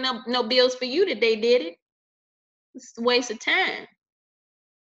ain't paying no bills for you that they did it. It's a waste of time.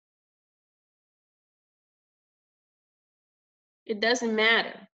 It doesn't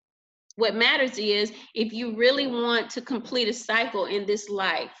matter. What matters is if you really want to complete a cycle in this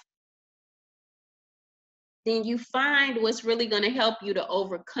life, then you find what's really going to help you to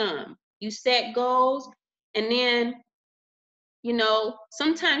overcome. You set goals, and then, you know,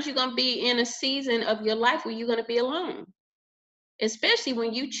 sometimes you're going to be in a season of your life where you're going to be alone, especially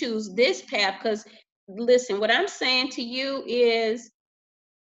when you choose this path. Because listen, what I'm saying to you is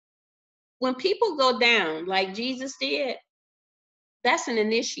when people go down like Jesus did, that's an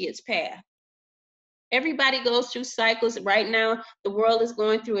initiate's path. Everybody goes through cycles. Right now, the world is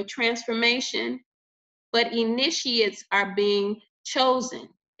going through a transformation, but initiates are being chosen.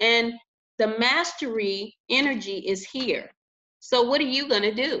 And the mastery energy is here. So what are you going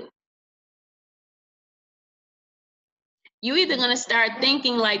to do? You're either going to start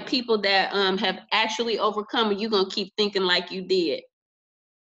thinking like people that have actually overcome, or you're going to keep thinking like you did.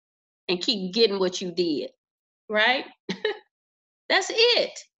 and keep getting what you did, right? That's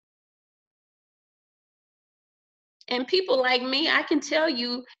it. And people like me, I can tell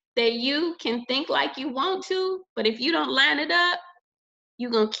you that you can think like you want to, but if you don't line it up,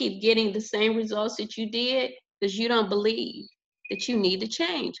 you're going to keep getting the same results that you did because you don't believe that you need to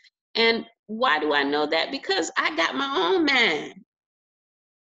change. And why do I know that? Because I got my own mind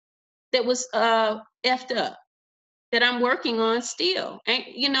that was effed up, that I'm working on still. And,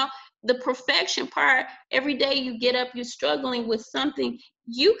 you know, the perfection part, every day you get up, you're struggling with something,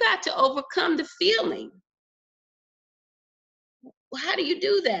 you got to overcome the feeling. Well, how do you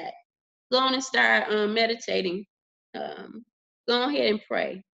do that? Go on and start meditating. Go ahead and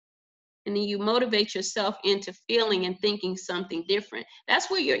pray. And then you motivate yourself into feeling and thinking something different. That's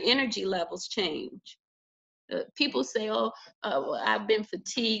where your energy levels change. People say, oh, well, I've been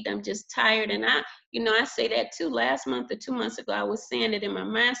fatigued, I'm just tired. And I say that too. Last month or 2 months ago, I was saying it in my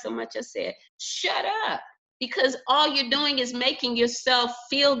mind so much, I said, shut up. Because all you're doing is making yourself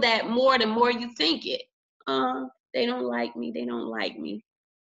feel that more the more you think it. They don't like me, they don't like me.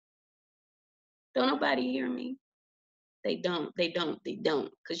 Don't nobody hear me. They don't,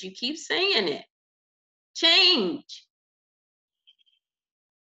 because you keep saying it. Change.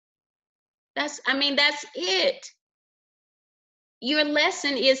 That's it. Your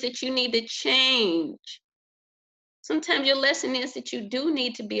lesson is that you need to change. Sometimes your lesson is that you do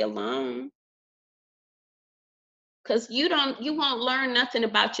need to be alone. Because you won't learn nothing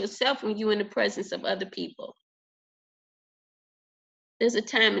about yourself when you're in the presence of other people. There's a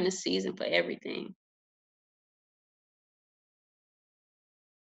time and a season for everything.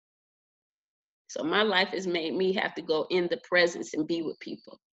 So my life has made me have to go in the presence and be with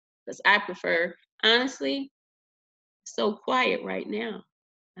people. Because I prefer, honestly, so quiet right now.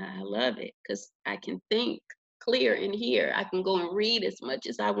 I love it because I can think clear in here. I can go and read as much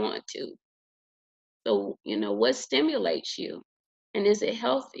as I want to. So, what stimulates you? And is it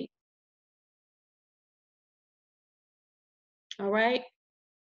healthy? All right.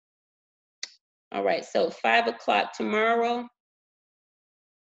 All right. So 5 o'clock tomorrow.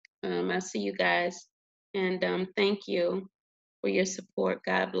 I'll see you guys. And thank you for your support.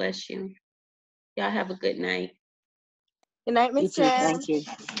 God bless you. Y'all have a good night. Good night, You Miss too. Jazz. Thank you.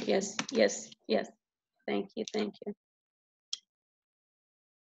 Yes, yes, yes. Thank you. Thank you.